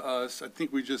 unfamiliar to us, I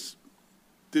think we just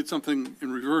did something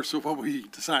in reverse of what we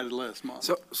decided last month.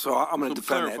 So I'm going So to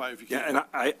defend clarify that. if you can. Yeah,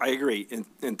 and I agree.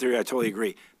 In theory, I totally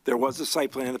agree. There was a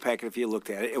site plan in the packet if you looked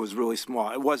at it. It was really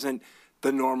small. It wasn't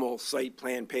the normal site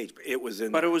plan page. It was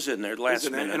in. But it was in there it was last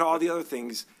in there, minute. And all the other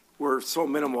things were so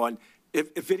minimal. And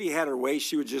if Vinnie had her way,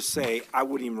 she would just say, I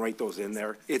wouldn't even write those in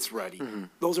there. It's ready.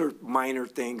 Those are minor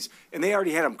things. And they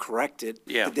already had them corrected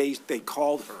Yeah. the day they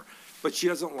called her. But she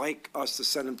doesn't like us to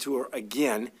send them to her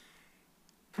again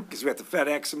because we have to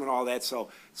FedEx them and all that. So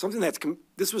something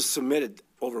this was submitted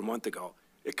over a month ago.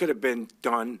 It could have been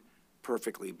done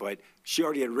perfectly, but she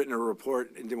already had written a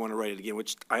report and didn't want to write it again,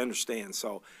 which I understand.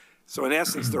 So in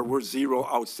essence, there were 0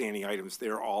 outstanding items.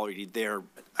 They're already there.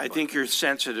 I think you're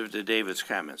sensitive to David's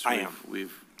comments. I am.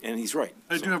 And he's right.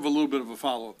 I do have a little bit of a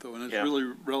follow-up, though, and it's Yeah. really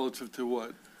relative to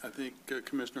what I think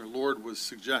Commissioner Lord was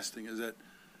suggesting, is that,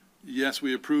 yes,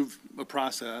 we approve a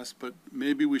process, but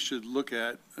maybe we should look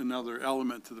at another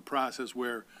element to the process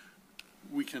where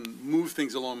we can move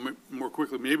things along more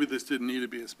quickly. Maybe this didn't need to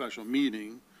be a special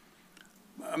meeting.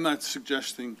 I'm not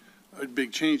suggesting a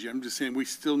big change here. I'm just saying we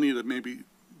still need to maybe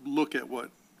look at what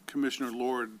Commissioner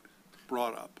Lord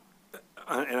brought up.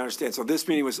 And I understand. So this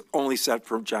meeting was only set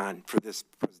for John for this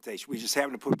presentation. We just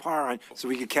happened to put PAR on so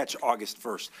we could catch August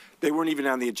 1st. They weren't even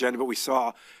on the agenda, but we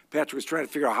saw Patrick was trying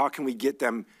to figure out how can we get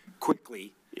them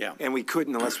quickly. Yeah. And we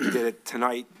couldn't unless we did it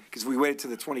tonight because we waited till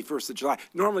the 21st of July.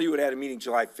 Normally you would have had a meeting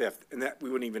July 5th and that we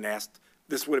wouldn't even ask.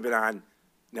 This would have been on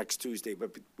next Tuesday,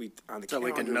 but we, on the So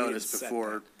we calendar. can we notice didn't set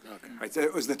before, that. okay. Right, so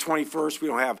it was the 21st, we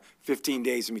don't have 15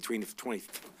 days in between the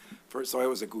 21st, so it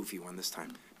was a goofy one this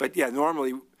time. But yeah,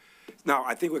 normally, now,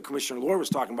 I think what Commissioner Lord was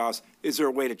talking about is there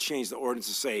a way to change the ordinance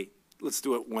to say, let's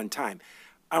do it one time?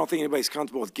 I don't think anybody's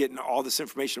comfortable with getting all this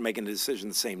information and making a decision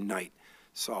the same night.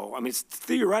 So, I mean,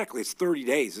 theoretically, it's 30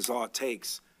 days is all it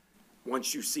takes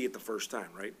once you see it the first time,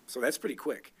 right? So that's pretty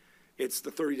quick. It's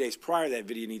the 30 days prior that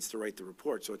video needs to write the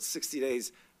report. So it's 60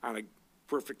 days on a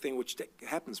perfect thing, which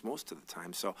happens most of the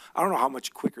time. So I don't know how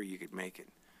much quicker you could make it.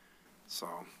 So.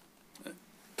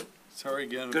 Sorry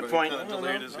again. Good if I point. kinda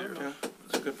delayed us here.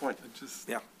 That's a good point.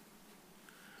 Yeah.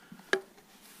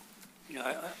 You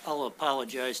know, I'll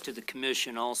apologize to the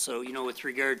commission also, you know, with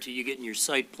regard to you getting your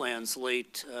site plans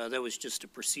late, that was just a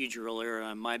procedural error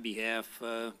on my behalf.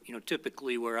 You know,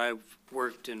 typically where I've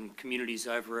worked in communities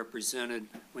I've represented,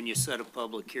 when you set a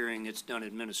public hearing, it's done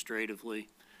administratively.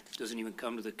 It doesn't even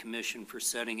come to the commission for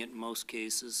setting it in most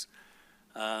cases.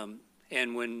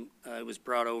 And when it was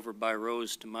brought over by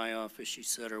Rose to my office, she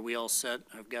said, "Are we all set?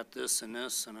 I've got this and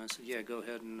this." And I said, "Yeah, go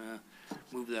ahead and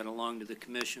move that along to the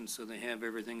commission so they have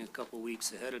everything a couple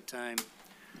weeks ahead of time."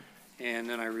 And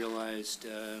then I realized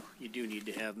you do need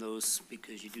to have those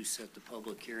because you do set the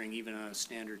public hearing even on a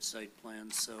standard site plan.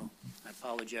 So I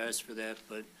apologize for that,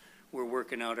 but we're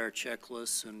working out our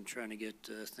checklists and trying to get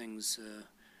things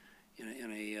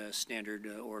in a standard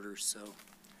order, so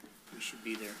we should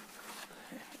be there.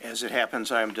 As it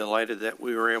happens, I'm delighted that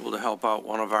we were able to help out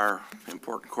one of our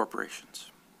important corporations.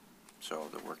 So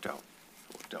that worked out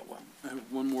well. I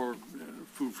have one more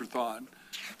food for thought.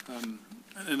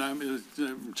 And I'm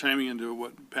chiming into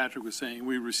what Patrick was saying.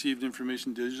 We received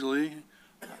information digitally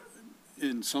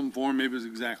in some form, maybe it was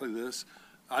exactly this.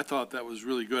 I thought that was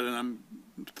really good, and I'm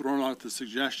throwing out the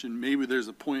suggestion, maybe there's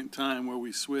a point in time where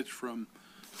we switch from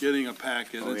getting a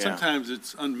packet, and sometimes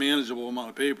it's unmanageable amount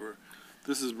of paper.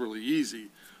 This is really easy.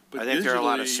 But I think there are a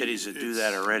lot of digitally, cities that do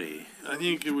that already. I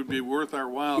think it would be worth our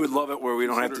while. We would love it where we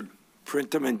don't have to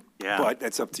print them, and, Yeah. but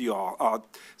that's up to you all.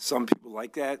 Some people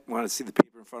like that, want to see the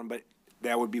paper in front of them, but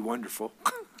that would be wonderful.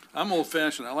 I'm old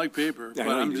fashioned. I like paper, Yeah, I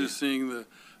but know I'm you do. just seeing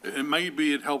it might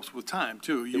be, it helps with time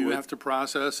too. You would. have to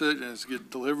process it and it's get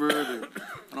delivered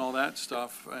and all that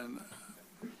stuff and.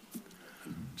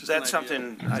 just an That's idea.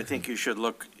 something I think you should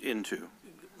look into.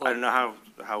 I don't know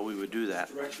how we would do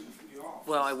that.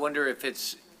 Well, I wonder if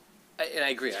it's, and I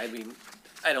agree, I mean,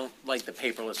 I don't like the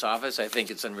paperless office, I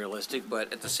think it's unrealistic,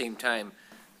 but at the same time,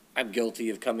 I'm guilty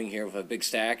of coming here with a big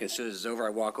stack, as soon as it's over, I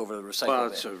walk over to the recycle bin. Well,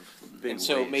 it's a big And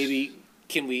so waste. maybe,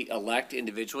 can we elect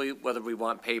individually whether we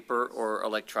want paper or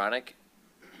electronic,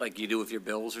 like you do with your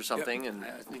bills or something, and,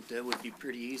 I think that would be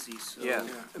pretty easy, so. yeah.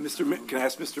 And can I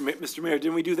ask Mr. Mayor,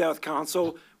 didn't we do that with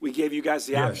council? We gave you guys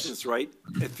the Yes. options, right?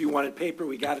 If you wanted paper,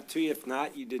 we got it to you. If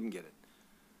not, you didn't get it.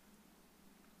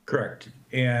 Correct.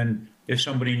 And if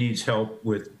somebody needs help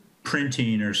with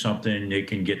printing or something, they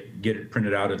can get it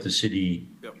printed out at the city.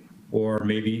 Yep. Or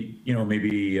maybe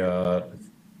the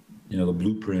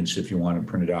blueprints if you want to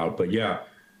print it out. But yeah,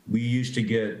 we used to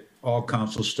get all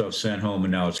council stuff sent home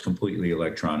and now it's completely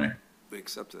electronic. We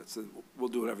accept it. So we'll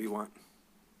do whatever you want.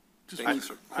 Just Thank you,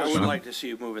 sir. I would like to see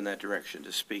you move in that direction,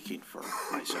 just speaking for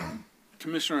myself.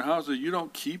 Commissioner Hauser, you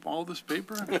don't keep all this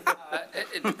paper?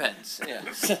 It depends, yeah.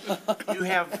 You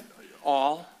have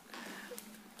all?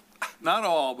 Not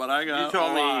all, but I got You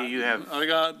told a lot. me you have I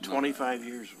got 25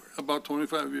 years worth. about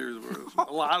 25 years worth.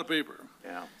 A lot of paper.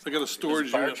 Yeah. So I got a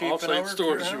storage fire unit, chief been off-site over to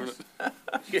storage your unit.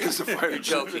 Here's the fire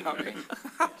Joking.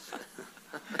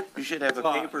 You should have a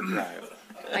paper drive.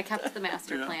 I kept the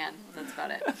master Yeah. plan, that's about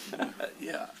it.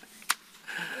 Yeah.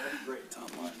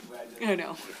 I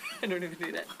know, I don't even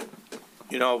need it.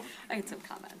 You know, I had some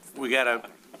comments. we got to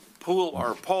poll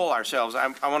ourselves. I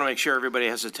want to make sure everybody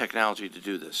has the technology to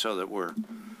do this so that we're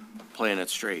playing it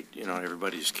straight. You know,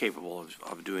 everybody's capable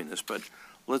of doing this, but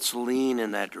let's lean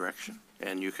in that direction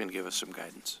and you can give us some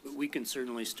guidance. But we can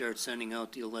certainly start sending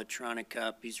out the electronic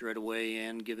copies right away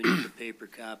and giving you the paper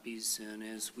copies. And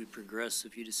as we progress,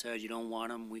 if you decide you don't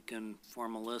want them, we can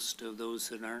form a list of those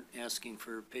that aren't asking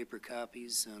for paper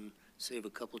copies and save a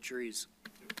couple trees.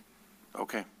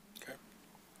 Okay.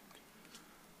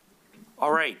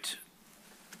 All right.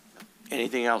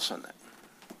 Anything else on that?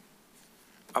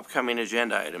 Upcoming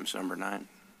agenda items, number 9.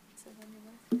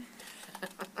 Let's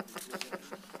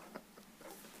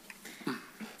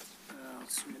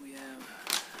see what we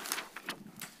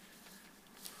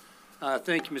have.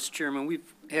 Thank you, Mr. Chairman.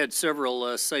 We've had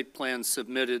several site plans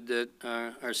submitted that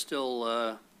are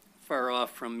still far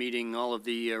off from meeting all of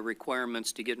the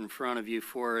requirements to get in front of you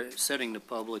for setting the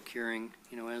public hearing.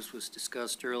 You know, as was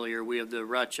discussed earlier, we have the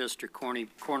Rochester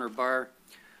Corner Bar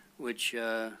which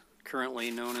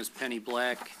currently known as Penny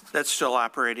Black. That's still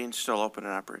operating, still open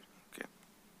and operating? Okay.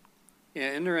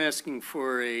 Yeah, and they're asking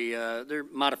for they're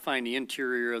modifying the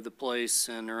interior of the place,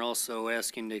 and they're also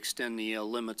asking to extend the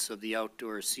limits of the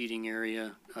outdoor seating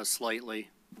area slightly.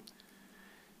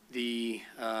 The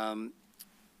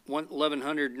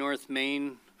 1100 North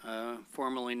Main,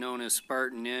 formerly known as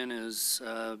Spartan Inn, is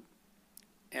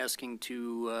asking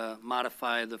to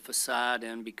modify the facade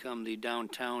and become the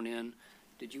Downtown Inn.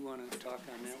 Did you want to talk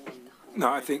on that one? No,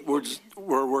 I think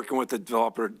we're working with the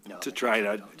developer to try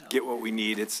to get what we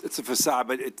need. It's a facade,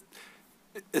 but it's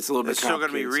a little bit complicated. It's still going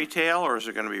to be retail, or is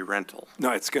it going to be rental?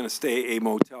 No, it's going to stay a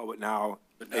motel, but now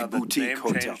a boutique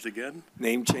hotel. Name changed again?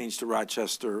 Name changed to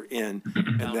Rochester Inn,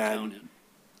 and Downtown then, Inn.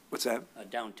 what's that?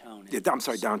 Downtown Inn. Yeah, I'm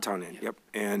sorry, Downtown Inn, yep.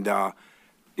 And, yeah,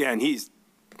 and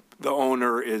the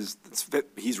owner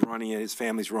he's running it, his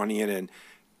family's running it, and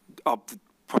up the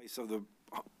price of the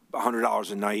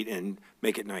 $100 a night and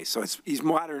make it nice. So he's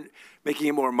modern, making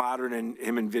it more modern, and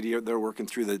him and Video, they're working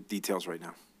through the details right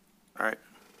now. All right.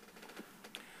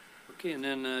 Okay, and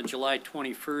then July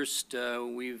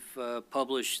 21st, we've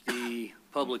published the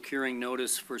public hearing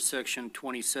notice for Section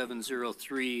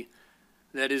 2703.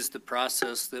 That is the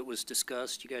process that was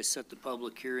discussed. You guys set the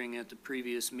public hearing at the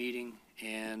previous meeting,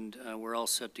 and we're all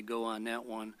set to go on that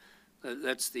one.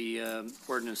 That's the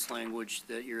ordinance language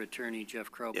that your attorney, Jeff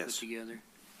Crow, put together.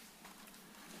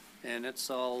 And that's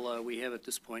all we have at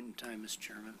this point in time, Mr.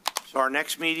 Chairman. So our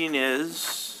next meeting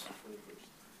is,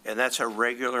 and that's a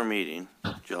regular meeting,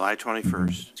 July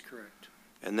 21st. That's correct.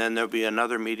 And then there'll be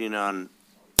another meeting on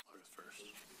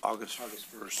August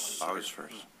 1st. August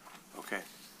 1st. Okay.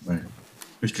 Right.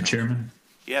 Mr. Chairman?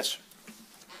 Yes.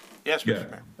 Yes, Mr.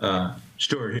 Mayor. Yeah,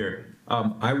 Stuart here.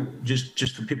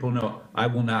 Just for people to know, I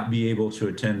will not be able to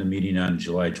attend the meeting on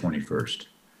July 21st.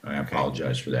 I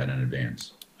apologize for that in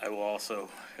advance.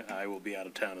 I will be out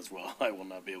of town as well. I will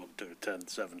not be able to attend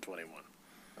 7/21.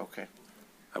 Okay.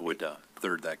 I would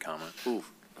third that comment. Ooh.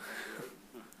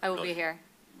 I will be here.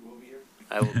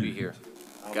 I will be here.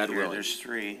 God Here, willing. there's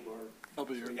three. I'll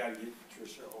be here. We gotta get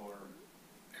Tricia or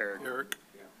Eric.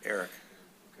 Eric.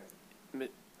 we'll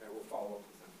follow up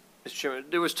with them. Mr. Chairman,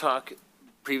 there was talk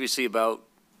previously about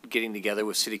getting together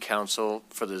with city council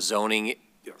for the zoning,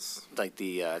 Yes. like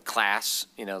the class,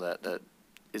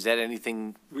 is that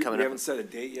anything We coming up? haven't set a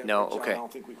date yet. No, John. okay. I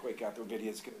don't think we quite got the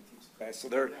videos fast. So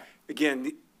they're, again,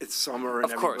 it's summer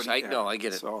and Of course, everybody- I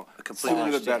get it. So I completely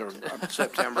sooner the better. understand.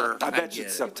 September. I bet you get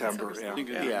it's it. September, yeah.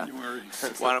 Yeah.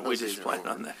 Why don't we just plan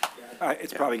on that?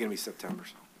 It's probably gonna be September,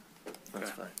 so.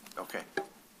 That's fine. Okay.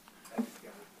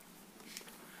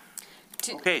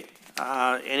 Do- Okay.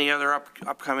 Any other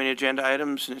upcoming agenda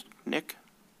items, Nick?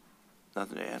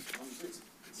 Nothing to add? I'm just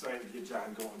excited to get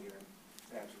John going here.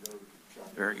 After John.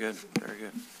 Very good. Very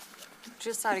good.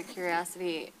 Just out of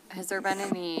curiosity, has there been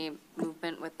any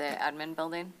movement with the admin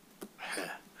building?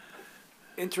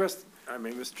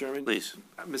 Mr. Chairman? Please.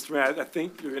 Mr. Mayor, I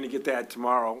think you're going to get that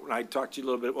tomorrow. And I talked to you a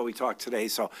little bit what we talked today.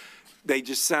 So they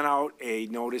just sent out a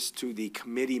notice to the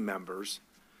committee members,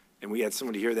 and we had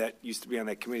somebody here that used to be on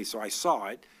that committee. So I saw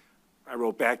it. I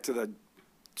wrote back to the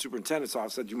superintendent's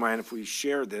office, said, do you mind if we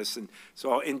share this? And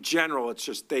so in general, it's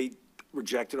just they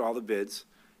rejected all the bids,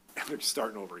 and they're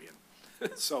starting over again.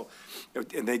 So,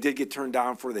 and they did get turned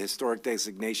down for the historic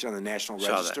designation on the National Saw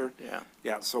that, Register. yeah.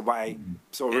 Yeah, so it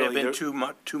It had really.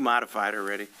 been too modified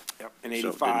already. Yep, in So it didn't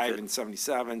 85 fit. and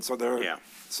 77, so Yeah.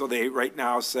 they right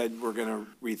now said we're gonna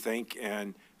rethink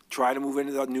and try to move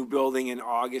into the new building in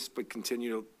August, but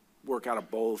continue to work out of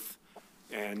both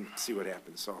and see what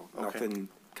happens, so Okay. nothing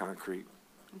concrete.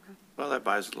 Well, that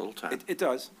buys a little time. It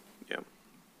does, Yeah.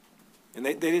 and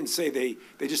they didn't say they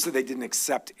just said they didn't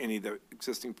accept any of the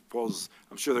existing proposals.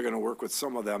 I'm sure they're gonna work with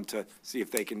some of them to see if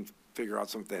they can figure out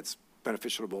something that's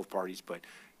beneficial to both parties, but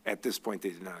at this point,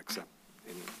 they did not accept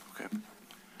any. Okay.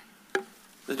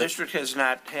 The district has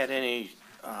not had any,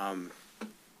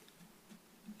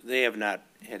 they have not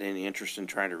had any interest in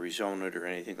trying to rezone it or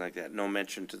anything like that. No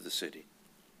mention to the city.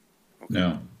 Okay.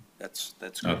 No, That's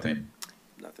good. nothing.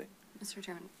 Nothing. Mr.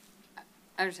 Chairman,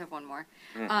 I just have one more.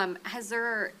 Mm.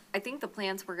 I think the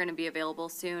plans were gonna be available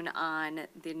soon on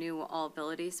the new All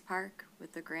Abilities Park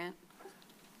with the grant.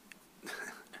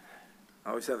 I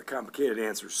always have a complicated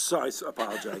answer, so I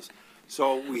apologize.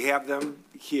 So we have them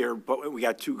here, but we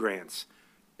got 2 grants.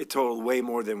 It totaled way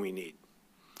more than we need.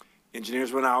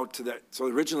 Engineers went out to that, so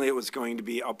originally it was going to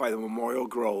be up by the Memorial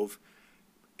Grove.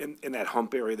 In that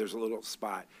hump area, there's a little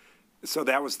spot. So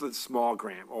that was the small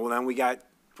grant. Well, then we got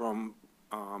from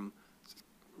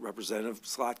Representative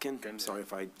Slotkin, I'm sorry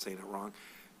if I'm saying it wrong,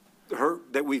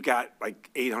 that we've got like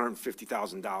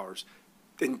 $850,000.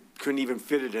 couldn't even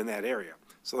fit it in that area.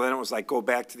 So then it was like, go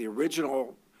back to the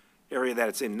original area that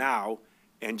it's in now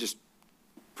and just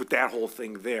put that whole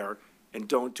thing there and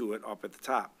don't do it up at the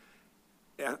top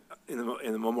in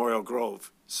the Memorial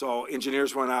Grove. So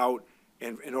engineers went out,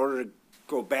 and in order to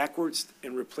go backwards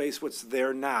and replace what's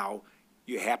there now,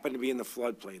 you happen to be in the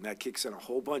floodplain. That kicks in a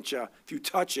whole bunch of, if you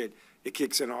touch it, it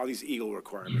kicks in all these Eagle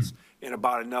requirements and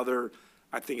about another,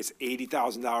 I think it's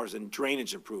 $80,000 in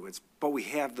drainage improvements. But we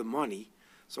have the money,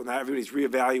 so now everybody's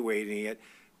reevaluating it.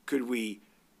 Could we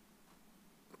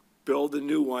build a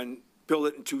new one, build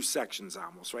it in two sections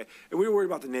almost, right? And we were worried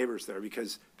about the neighbors there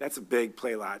because that's a big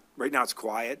play lot. Right now it's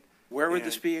quiet. Where would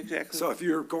this be exactly? So if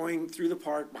you're going through the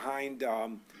park behind,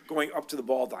 going up to the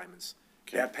ball diamonds,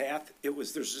 that path,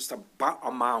 there's just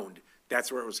a mound.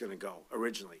 That's where it was gonna go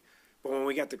originally. But when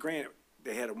we got the grant,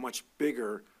 they had a much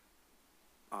bigger,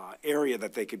 area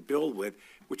that they could build with,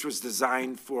 which was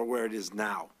designed for where it is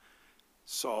now.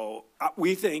 So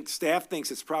we think, staff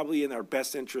thinks it's probably in our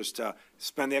best interest to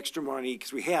spend the extra money,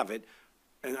 because we have it,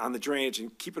 and on the drainage,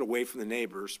 and keep it away from the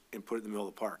neighbors and put it in the middle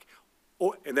of the park.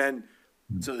 Or renovate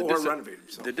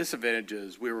it. So. The disadvantage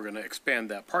is we were going to expand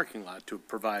that parking lot to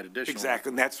provide additional. Exactly,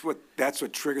 and that's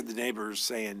what triggered the neighbors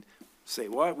say,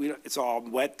 what, it's all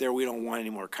wet there, we don't want any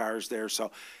more cars there,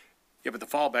 so. Yeah, but the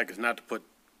fallback is not to put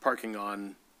parking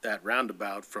on that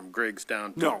roundabout from Griggs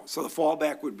down. No, so the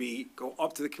fallback would be go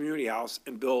up to the community house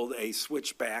and build a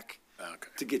switchback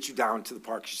to get you down to the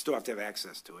park. You still have to have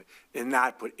access to it and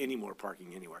not put any more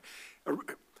parking anywhere.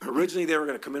 Originally, they were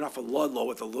gonna come in off of Ludlow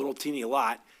with a little teeny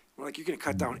lot. We're like, you're gonna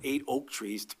cut down 8 oak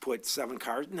trees to put 7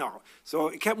 cars? No. So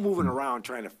it kept moving around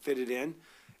trying to fit it in,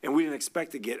 and we didn't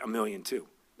expect to get $1.2 million.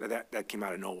 That came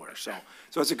out of nowhere. So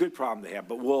it's a good problem to have,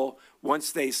 but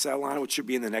once they settle on it, which should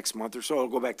be in the next month or so, it'll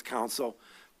go back to council,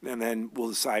 and then we'll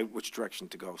decide which direction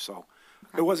to go. So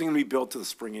it wasn't gonna be built to the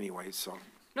spring anyway, so.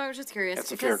 No, I was just curious.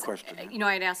 That's a fair question. You know,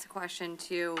 I'd asked the question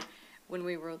too, when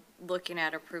we were looking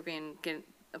at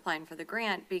applying for the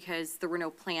grant, because there were no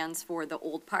plans for the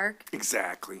old park.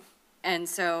 Exactly. And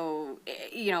so,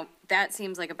 you know, that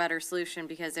seems like a better solution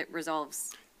because it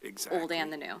resolves old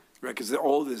and the new. Right, because the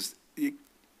old is,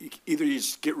 either you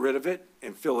just get rid of it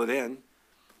and fill it in,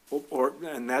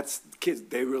 and that's, kids,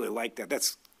 they really like that.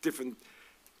 That's different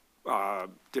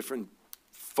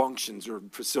functions or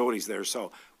facilities there.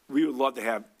 So we would love to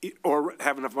have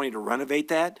enough money to renovate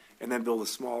that and then build a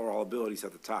smaller all abilities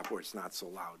at the top where it's not so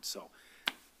loud. So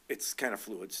it's kind of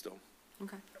fluid still.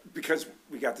 Okay. Because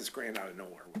we got this grant out of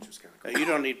nowhere, which was kind of cool. You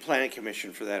don't need planning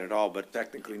commission for that at all, but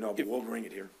Technically, no, but we'll bring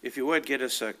it here. if you would, get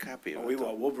us a copy of it. We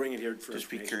will. We'll bring it here for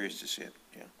Just be information. curious to see it,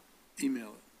 yeah.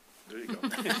 Email it. There you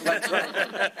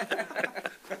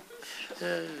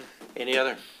go. Any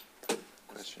other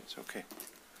questions? Okay.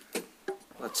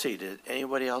 Let's see, did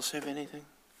anybody else have anything?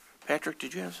 Patrick,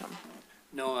 did you have something?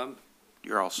 No, I'm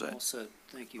You're all set. all set.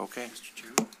 Thank you, Okay. Mr.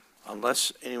 Chairman.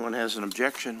 Unless anyone has an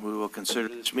objection, we will consider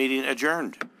this meeting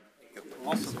adjourned.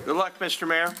 Good luck, Mr.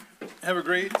 Mayor. Have a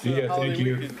great Yeah, thank holiday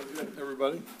you. weekend,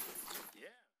 everybody.